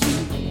want you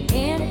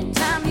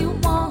anytime you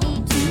want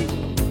to.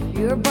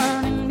 You're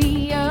burning me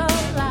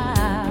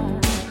alive.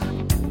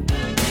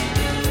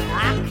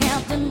 I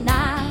can't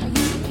deny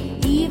you,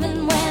 even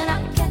when I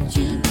catch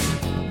you,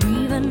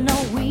 even a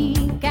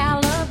weak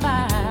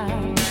alibi.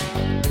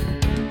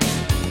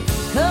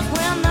 'Cause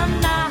when the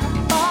night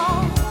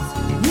falls,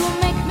 you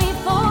make me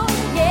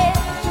forget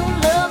your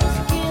love is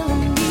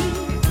killing me,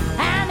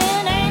 and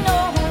it ain't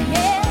over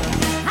yet.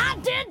 How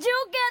did you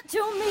get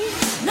to me?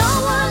 No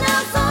one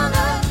else on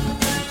earth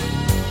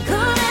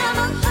could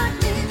ever hurt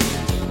me,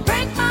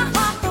 break my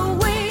heart the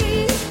way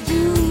you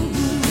do.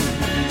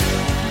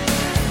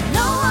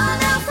 No one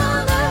else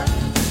on earth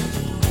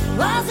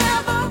was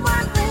ever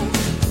worth it.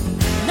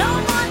 No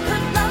one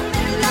could love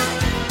me like,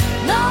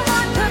 no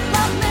one could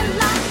love me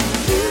like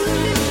you.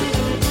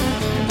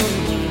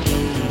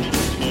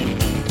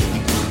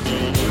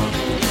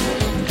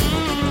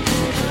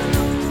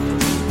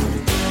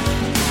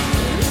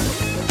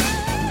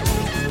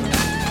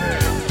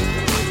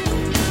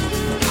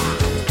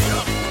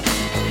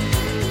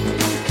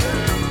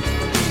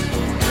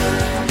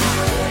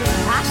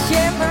 I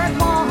shivered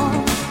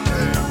once.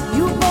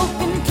 You broke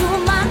into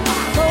my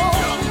soul.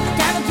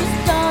 Damage is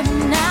done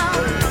now.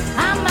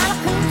 I'm out of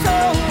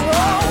control.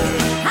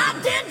 How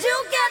did you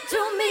get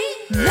to me?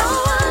 No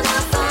one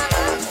else on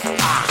earth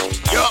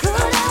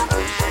could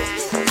ever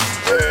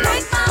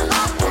break my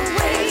heart the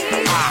way you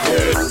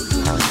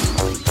do.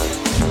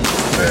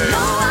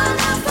 No one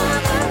else on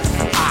earth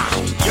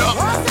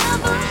was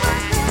ever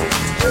worth it.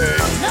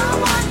 No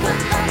one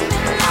could love me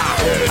like,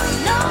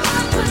 no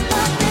one could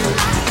love me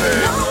like,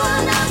 no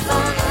one else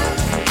on earth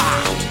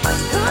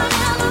could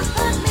ever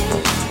hurt me,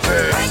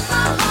 break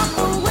my heart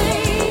the way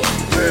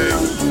you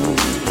do.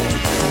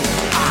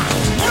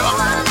 No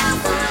one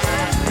else on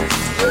earth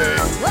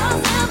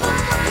was ever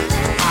worth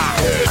it.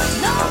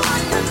 No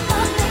one could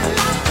love me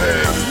like,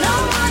 no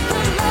one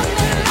could love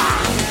me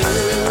like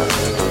you.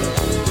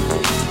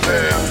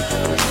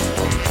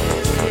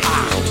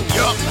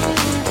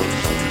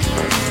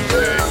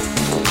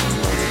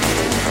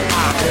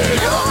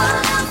 No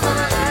one else on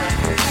earth was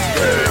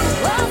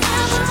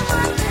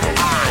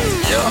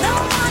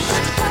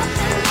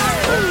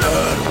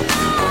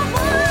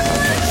ever worth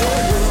it.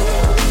 No one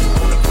could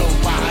love me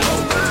like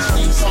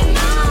you.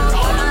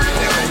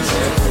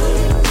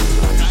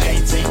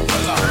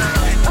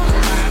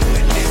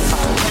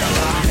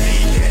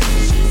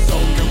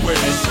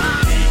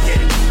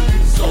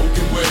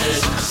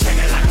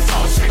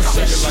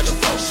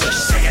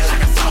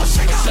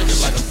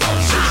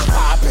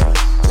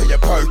 Till you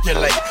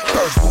percolate.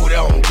 First boot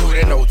on, do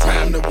it, no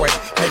time to wait.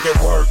 Make it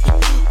work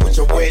with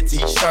your wet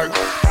t-shirt.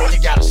 You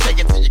gotta shake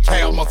it till your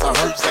calf muscle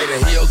hurt. Say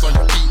the heels on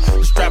your feet,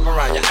 the strap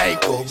around your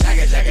ankle.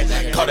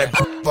 Call that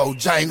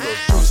Bojangles.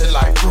 Juicy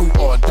like fruit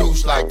or a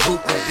douche like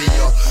Goop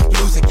reveal.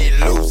 Loose and get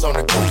loose on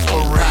the goose for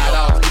real. Ride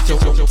off, get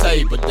your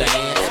table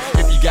dance.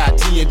 If you got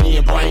TNT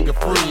and bring a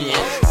friend,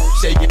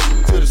 shake it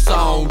to the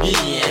song in.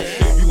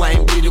 If you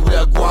ain't with it,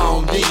 well, go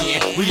on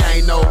then. We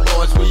ain't no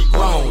boys, we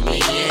grown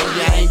then.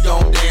 You ain't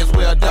gon' dance,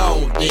 well,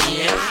 don't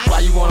then. Why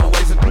you wanna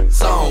waste a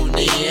song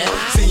then?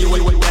 See you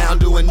way down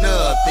doing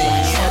nothing.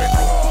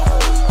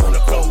 On the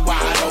floor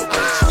wide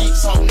open. Eat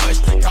so much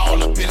they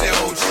call up in the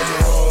ocean.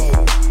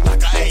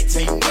 Like an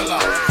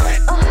 18-wheeler.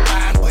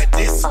 Fine, but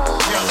this girl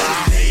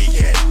is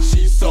naked.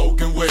 She's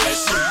soaking wet.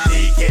 She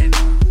naked.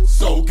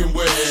 Soaking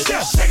wet.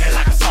 Shake it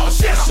like a salt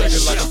shell. Shake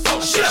it like a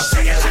salt shell.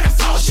 Shake it like a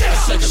salt shell.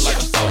 Shake it like a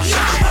salt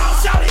shell.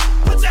 Shout it,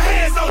 put your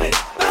hands on it.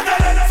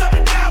 Up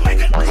and down, make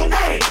it go.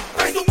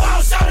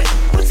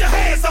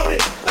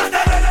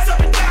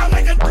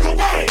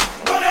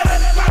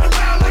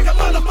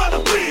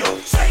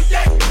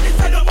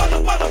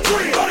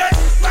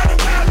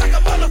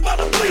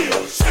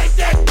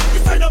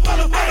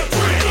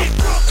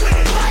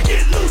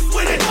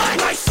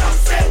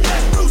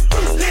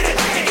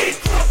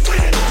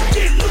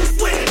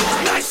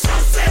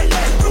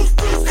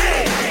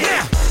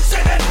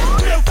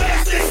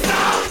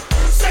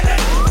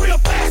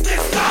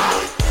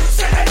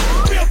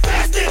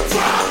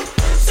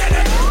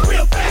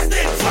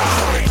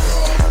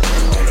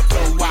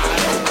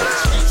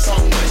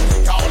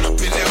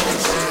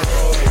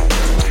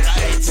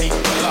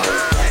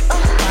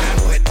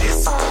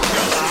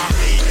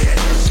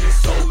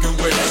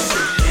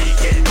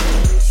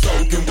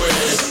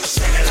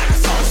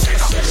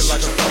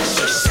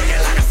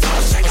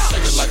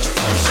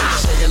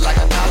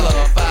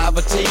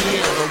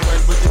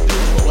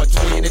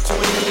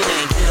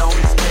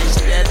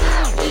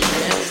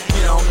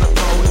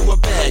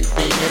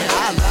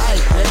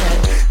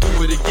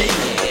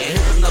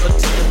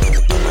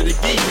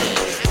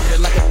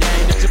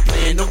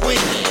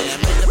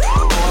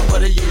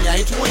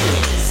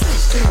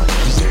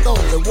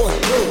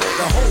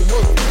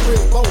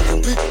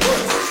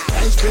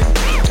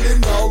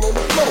 getting all on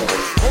the floor.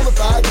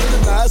 Bonafide,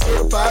 getting nice,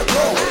 certified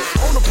pro.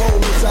 On the pole,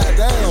 upside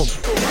down.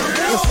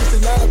 And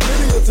 69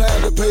 plenty of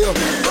time to pay up.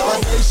 My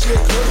day shit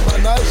cut, my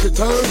night shit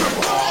turn. You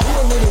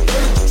don't really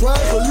think to try,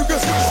 so you can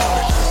see.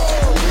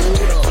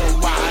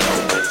 Wide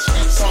open,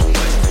 so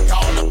much to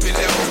call up in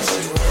the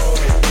ocean.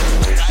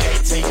 Like a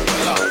 18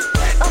 wheeler,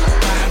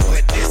 fine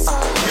with this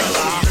girl,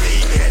 I'm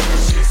leaking.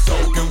 She's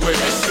soaking wet,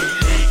 she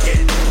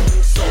leaking,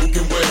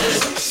 soaking wet.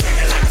 Shake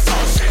it like a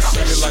salt shaker,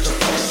 shake it like a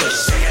salt shaker,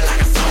 shake it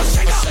like a salt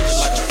shaker, shake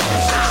it like a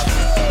salt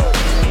shaker.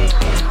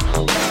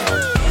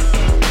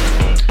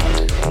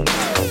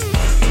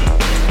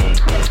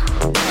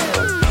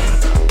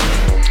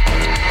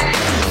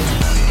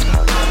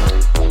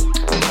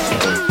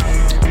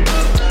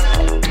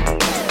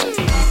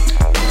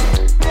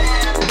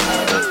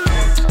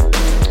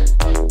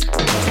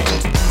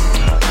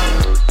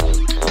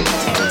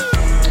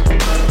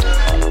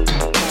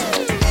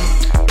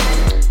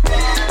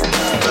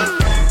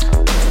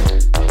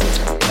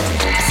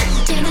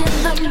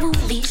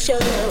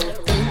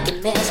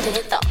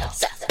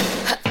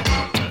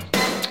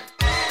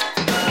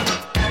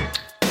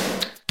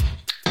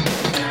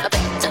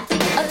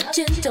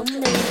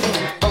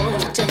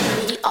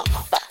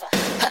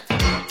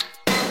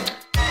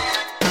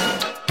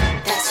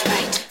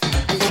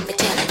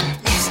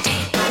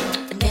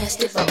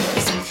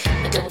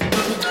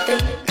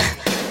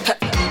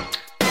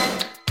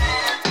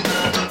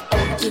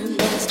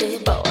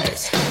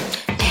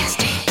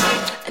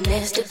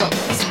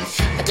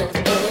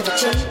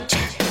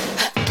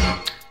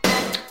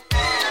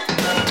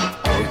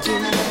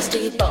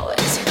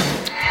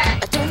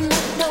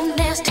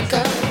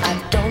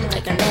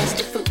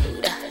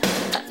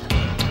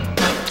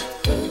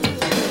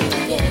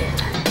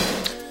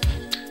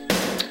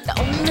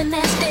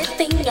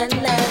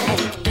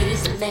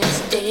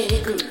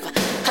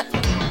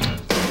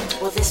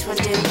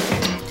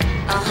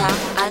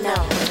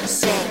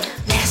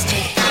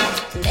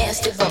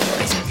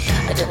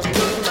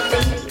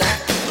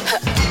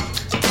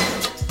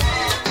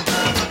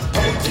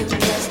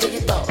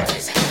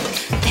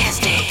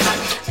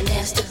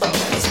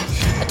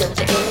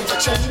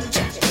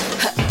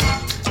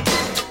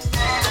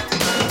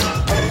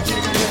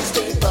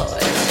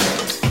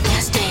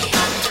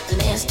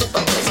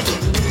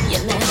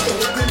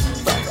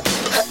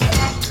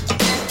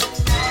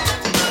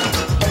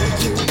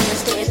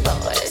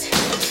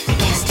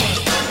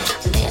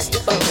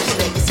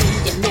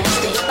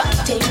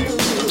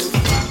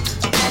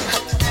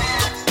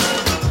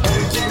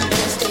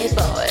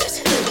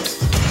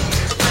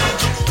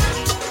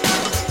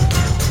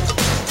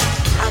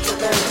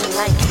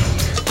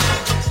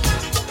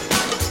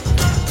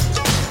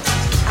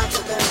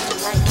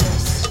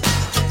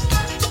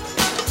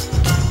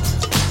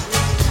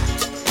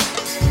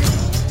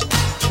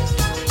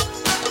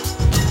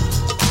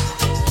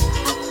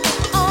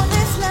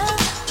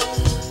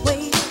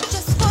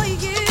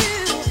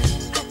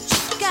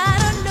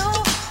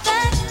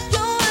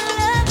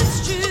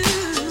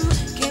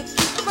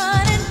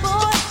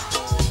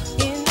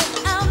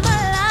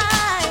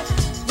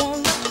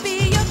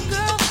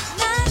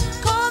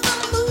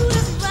 Mood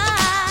is right.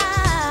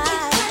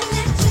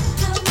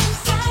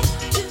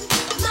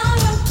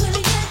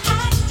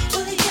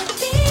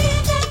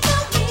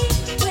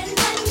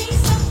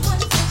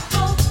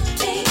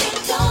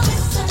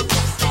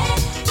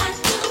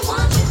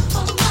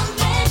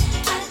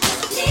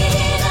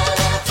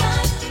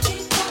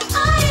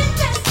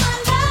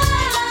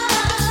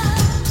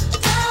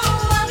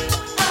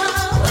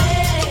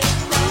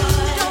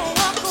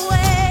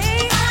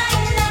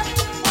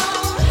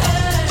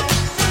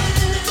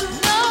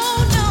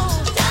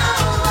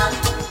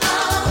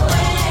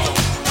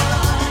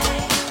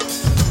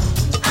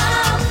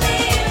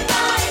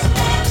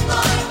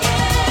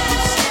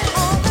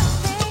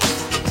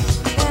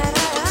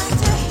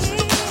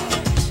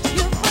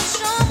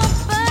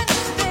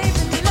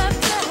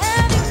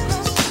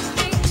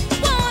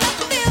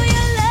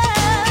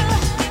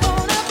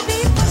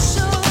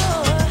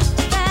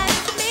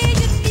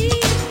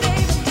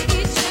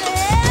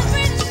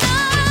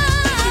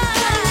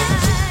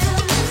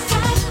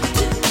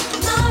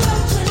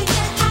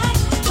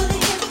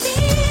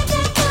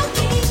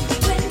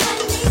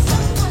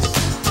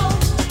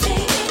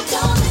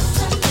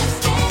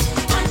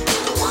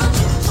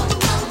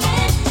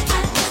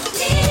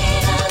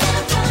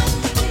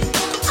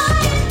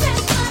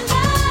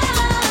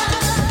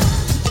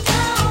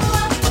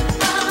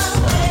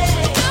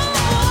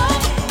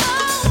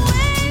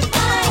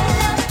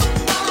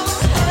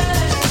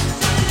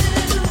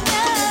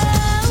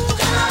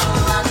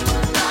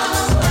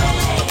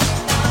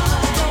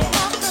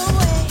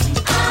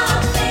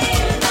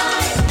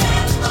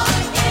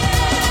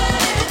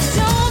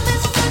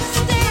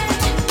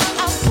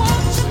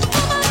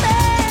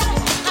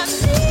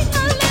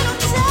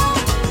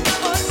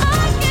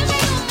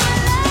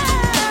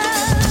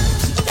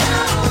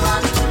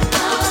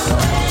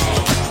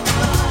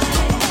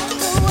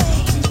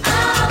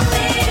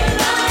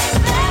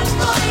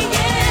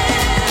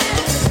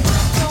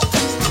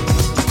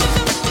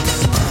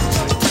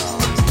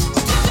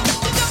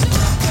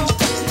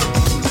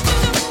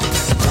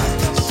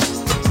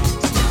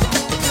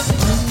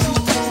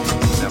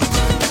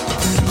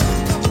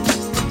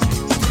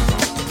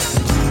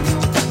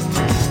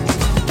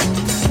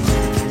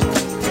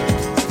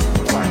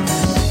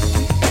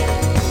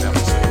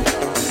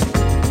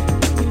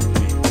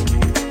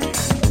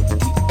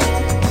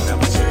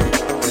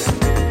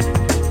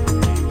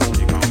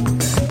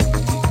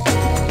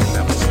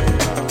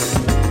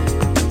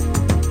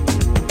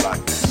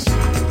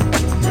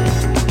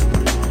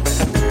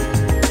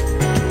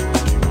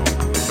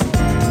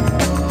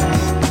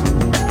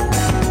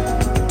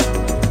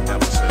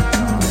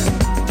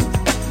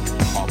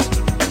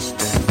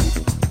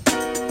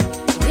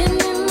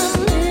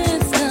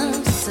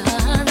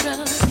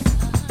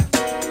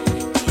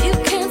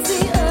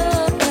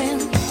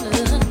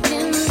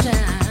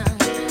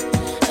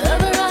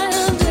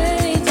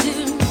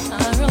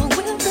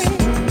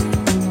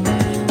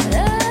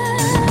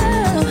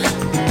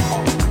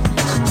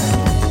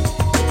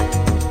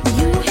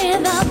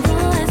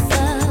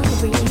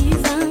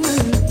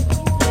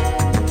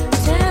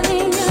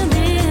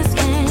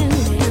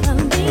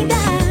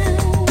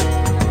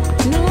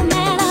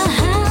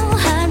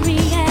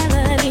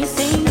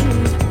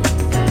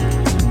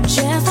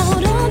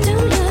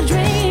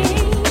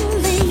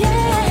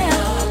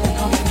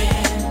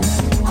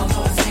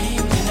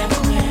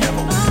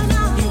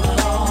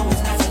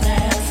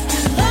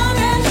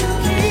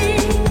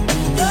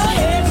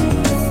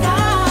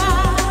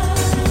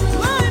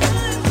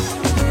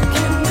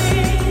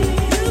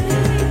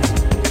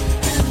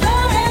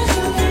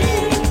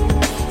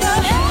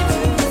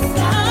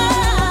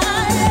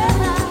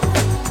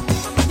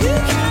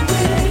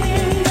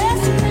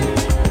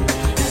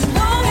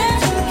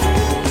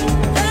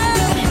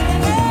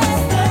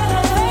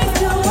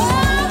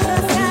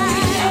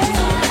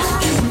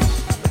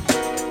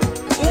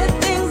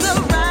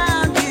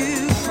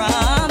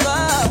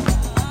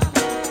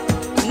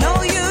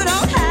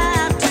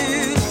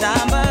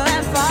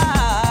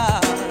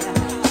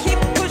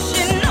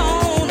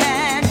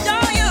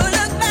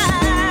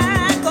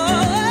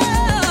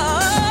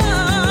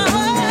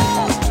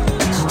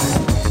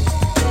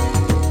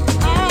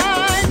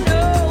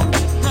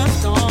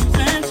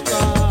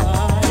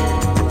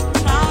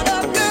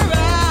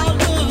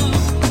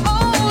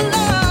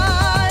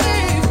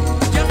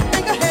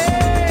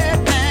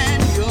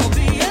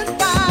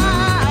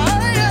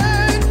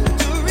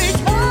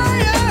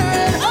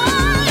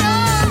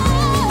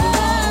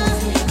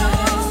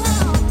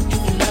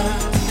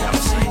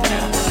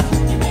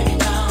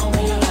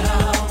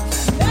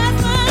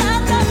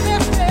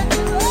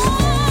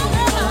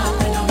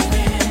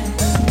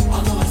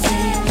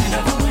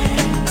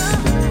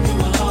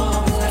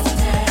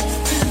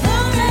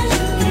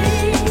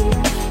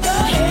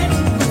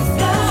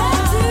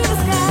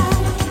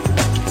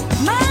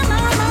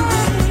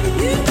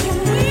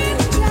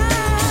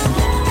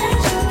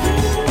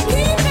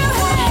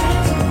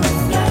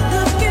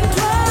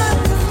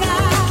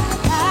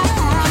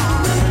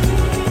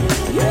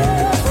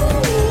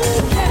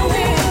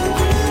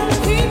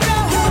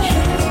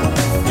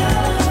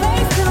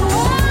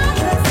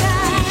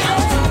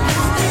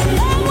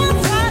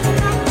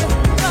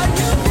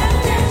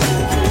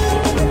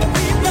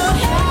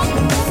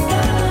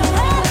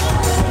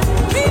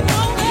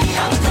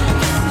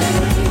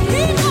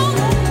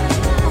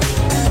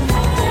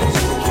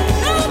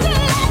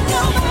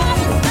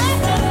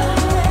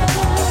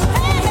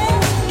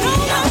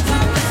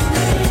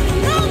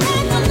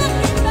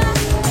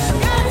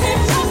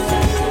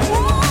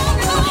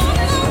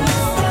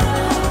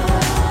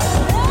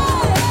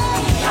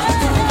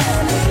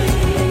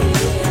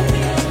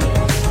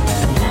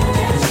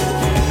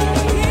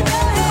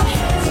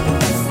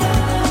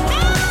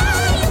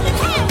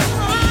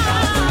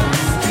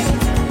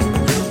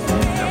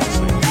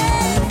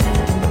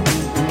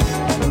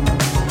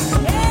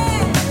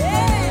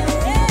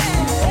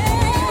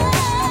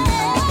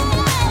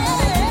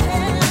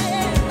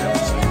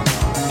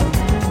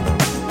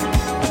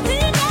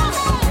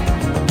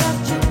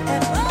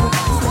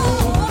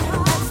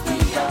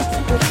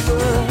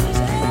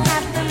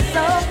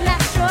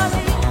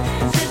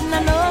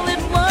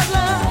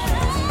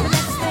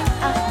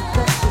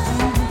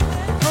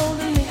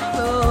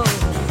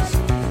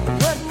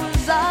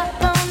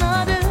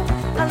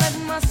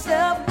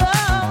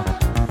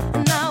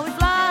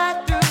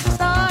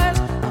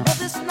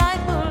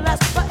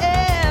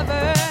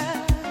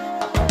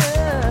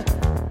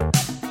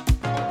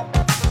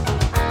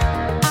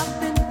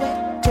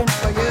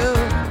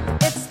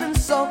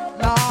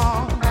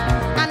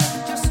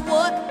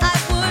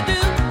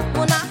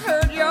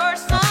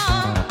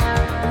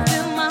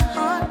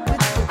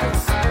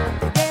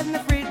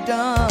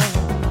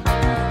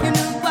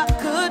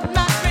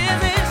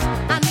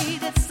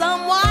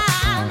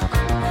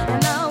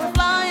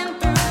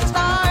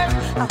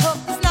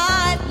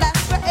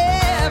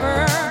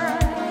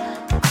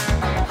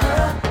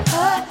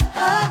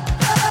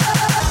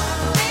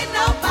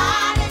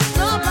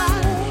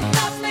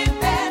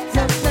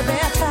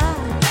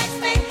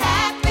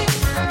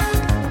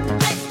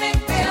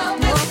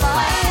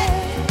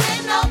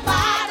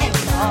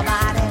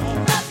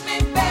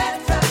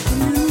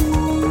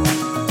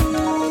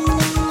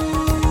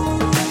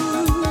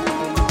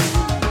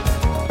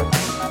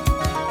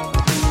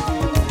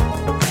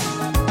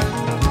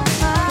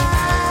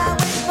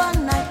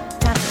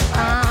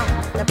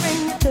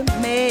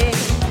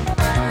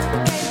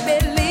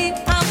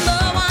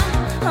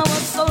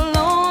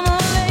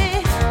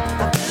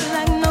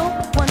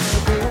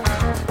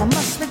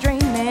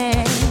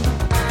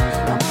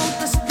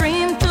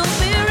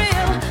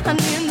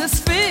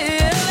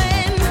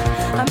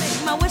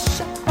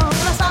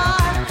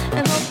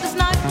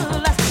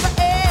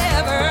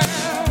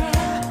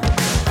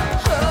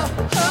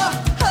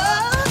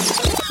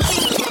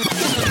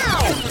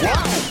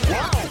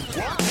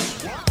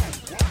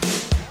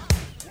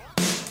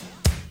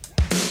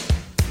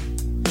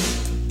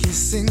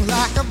 Sing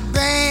like a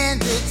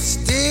bandit,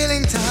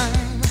 stealing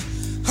time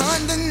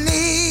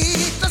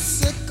underneath the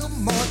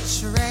sycamore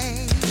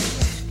tree.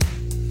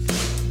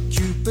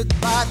 Cupid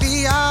by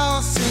the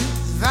all St.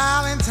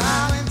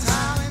 Valentine,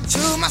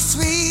 to my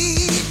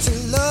sweet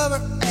lover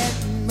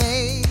and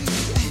maid.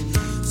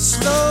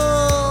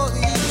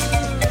 Slowly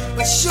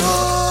but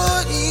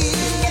surely,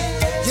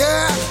 your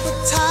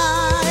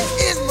appetite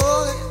is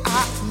more than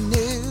I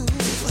knew.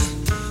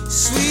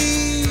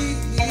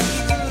 Sweetly,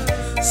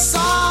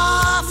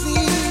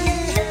 softly,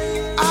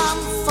 I'm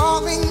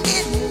falling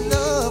in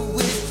love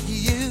with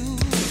you.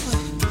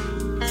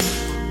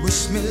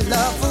 Wish me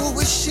love, a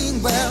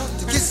wishing well,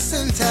 to kiss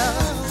and tell.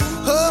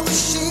 Oh,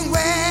 wishing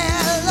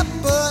well, a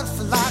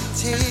butterfly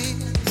tale.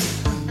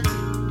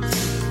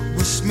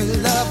 Wish me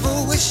love,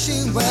 a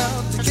wishing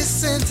well, to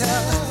kiss and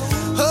tell.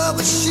 Oh,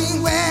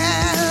 wishing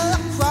well, a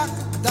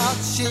crocodile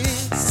chill.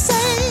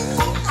 Say,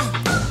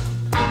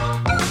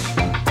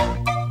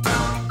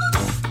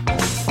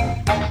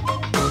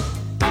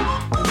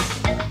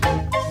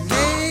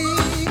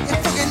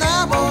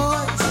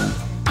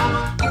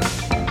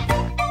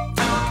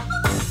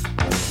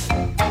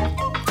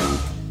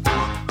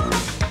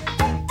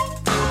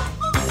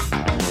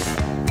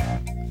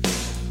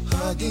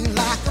 hugging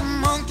like a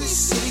monkey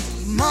see,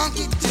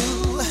 monkey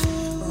do,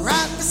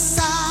 right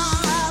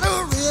beside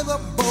a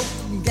riverboat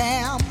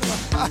gambler.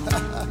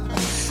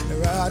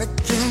 Erotic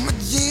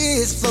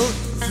images float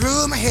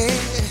through my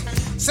head.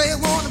 Say I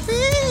wanna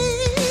be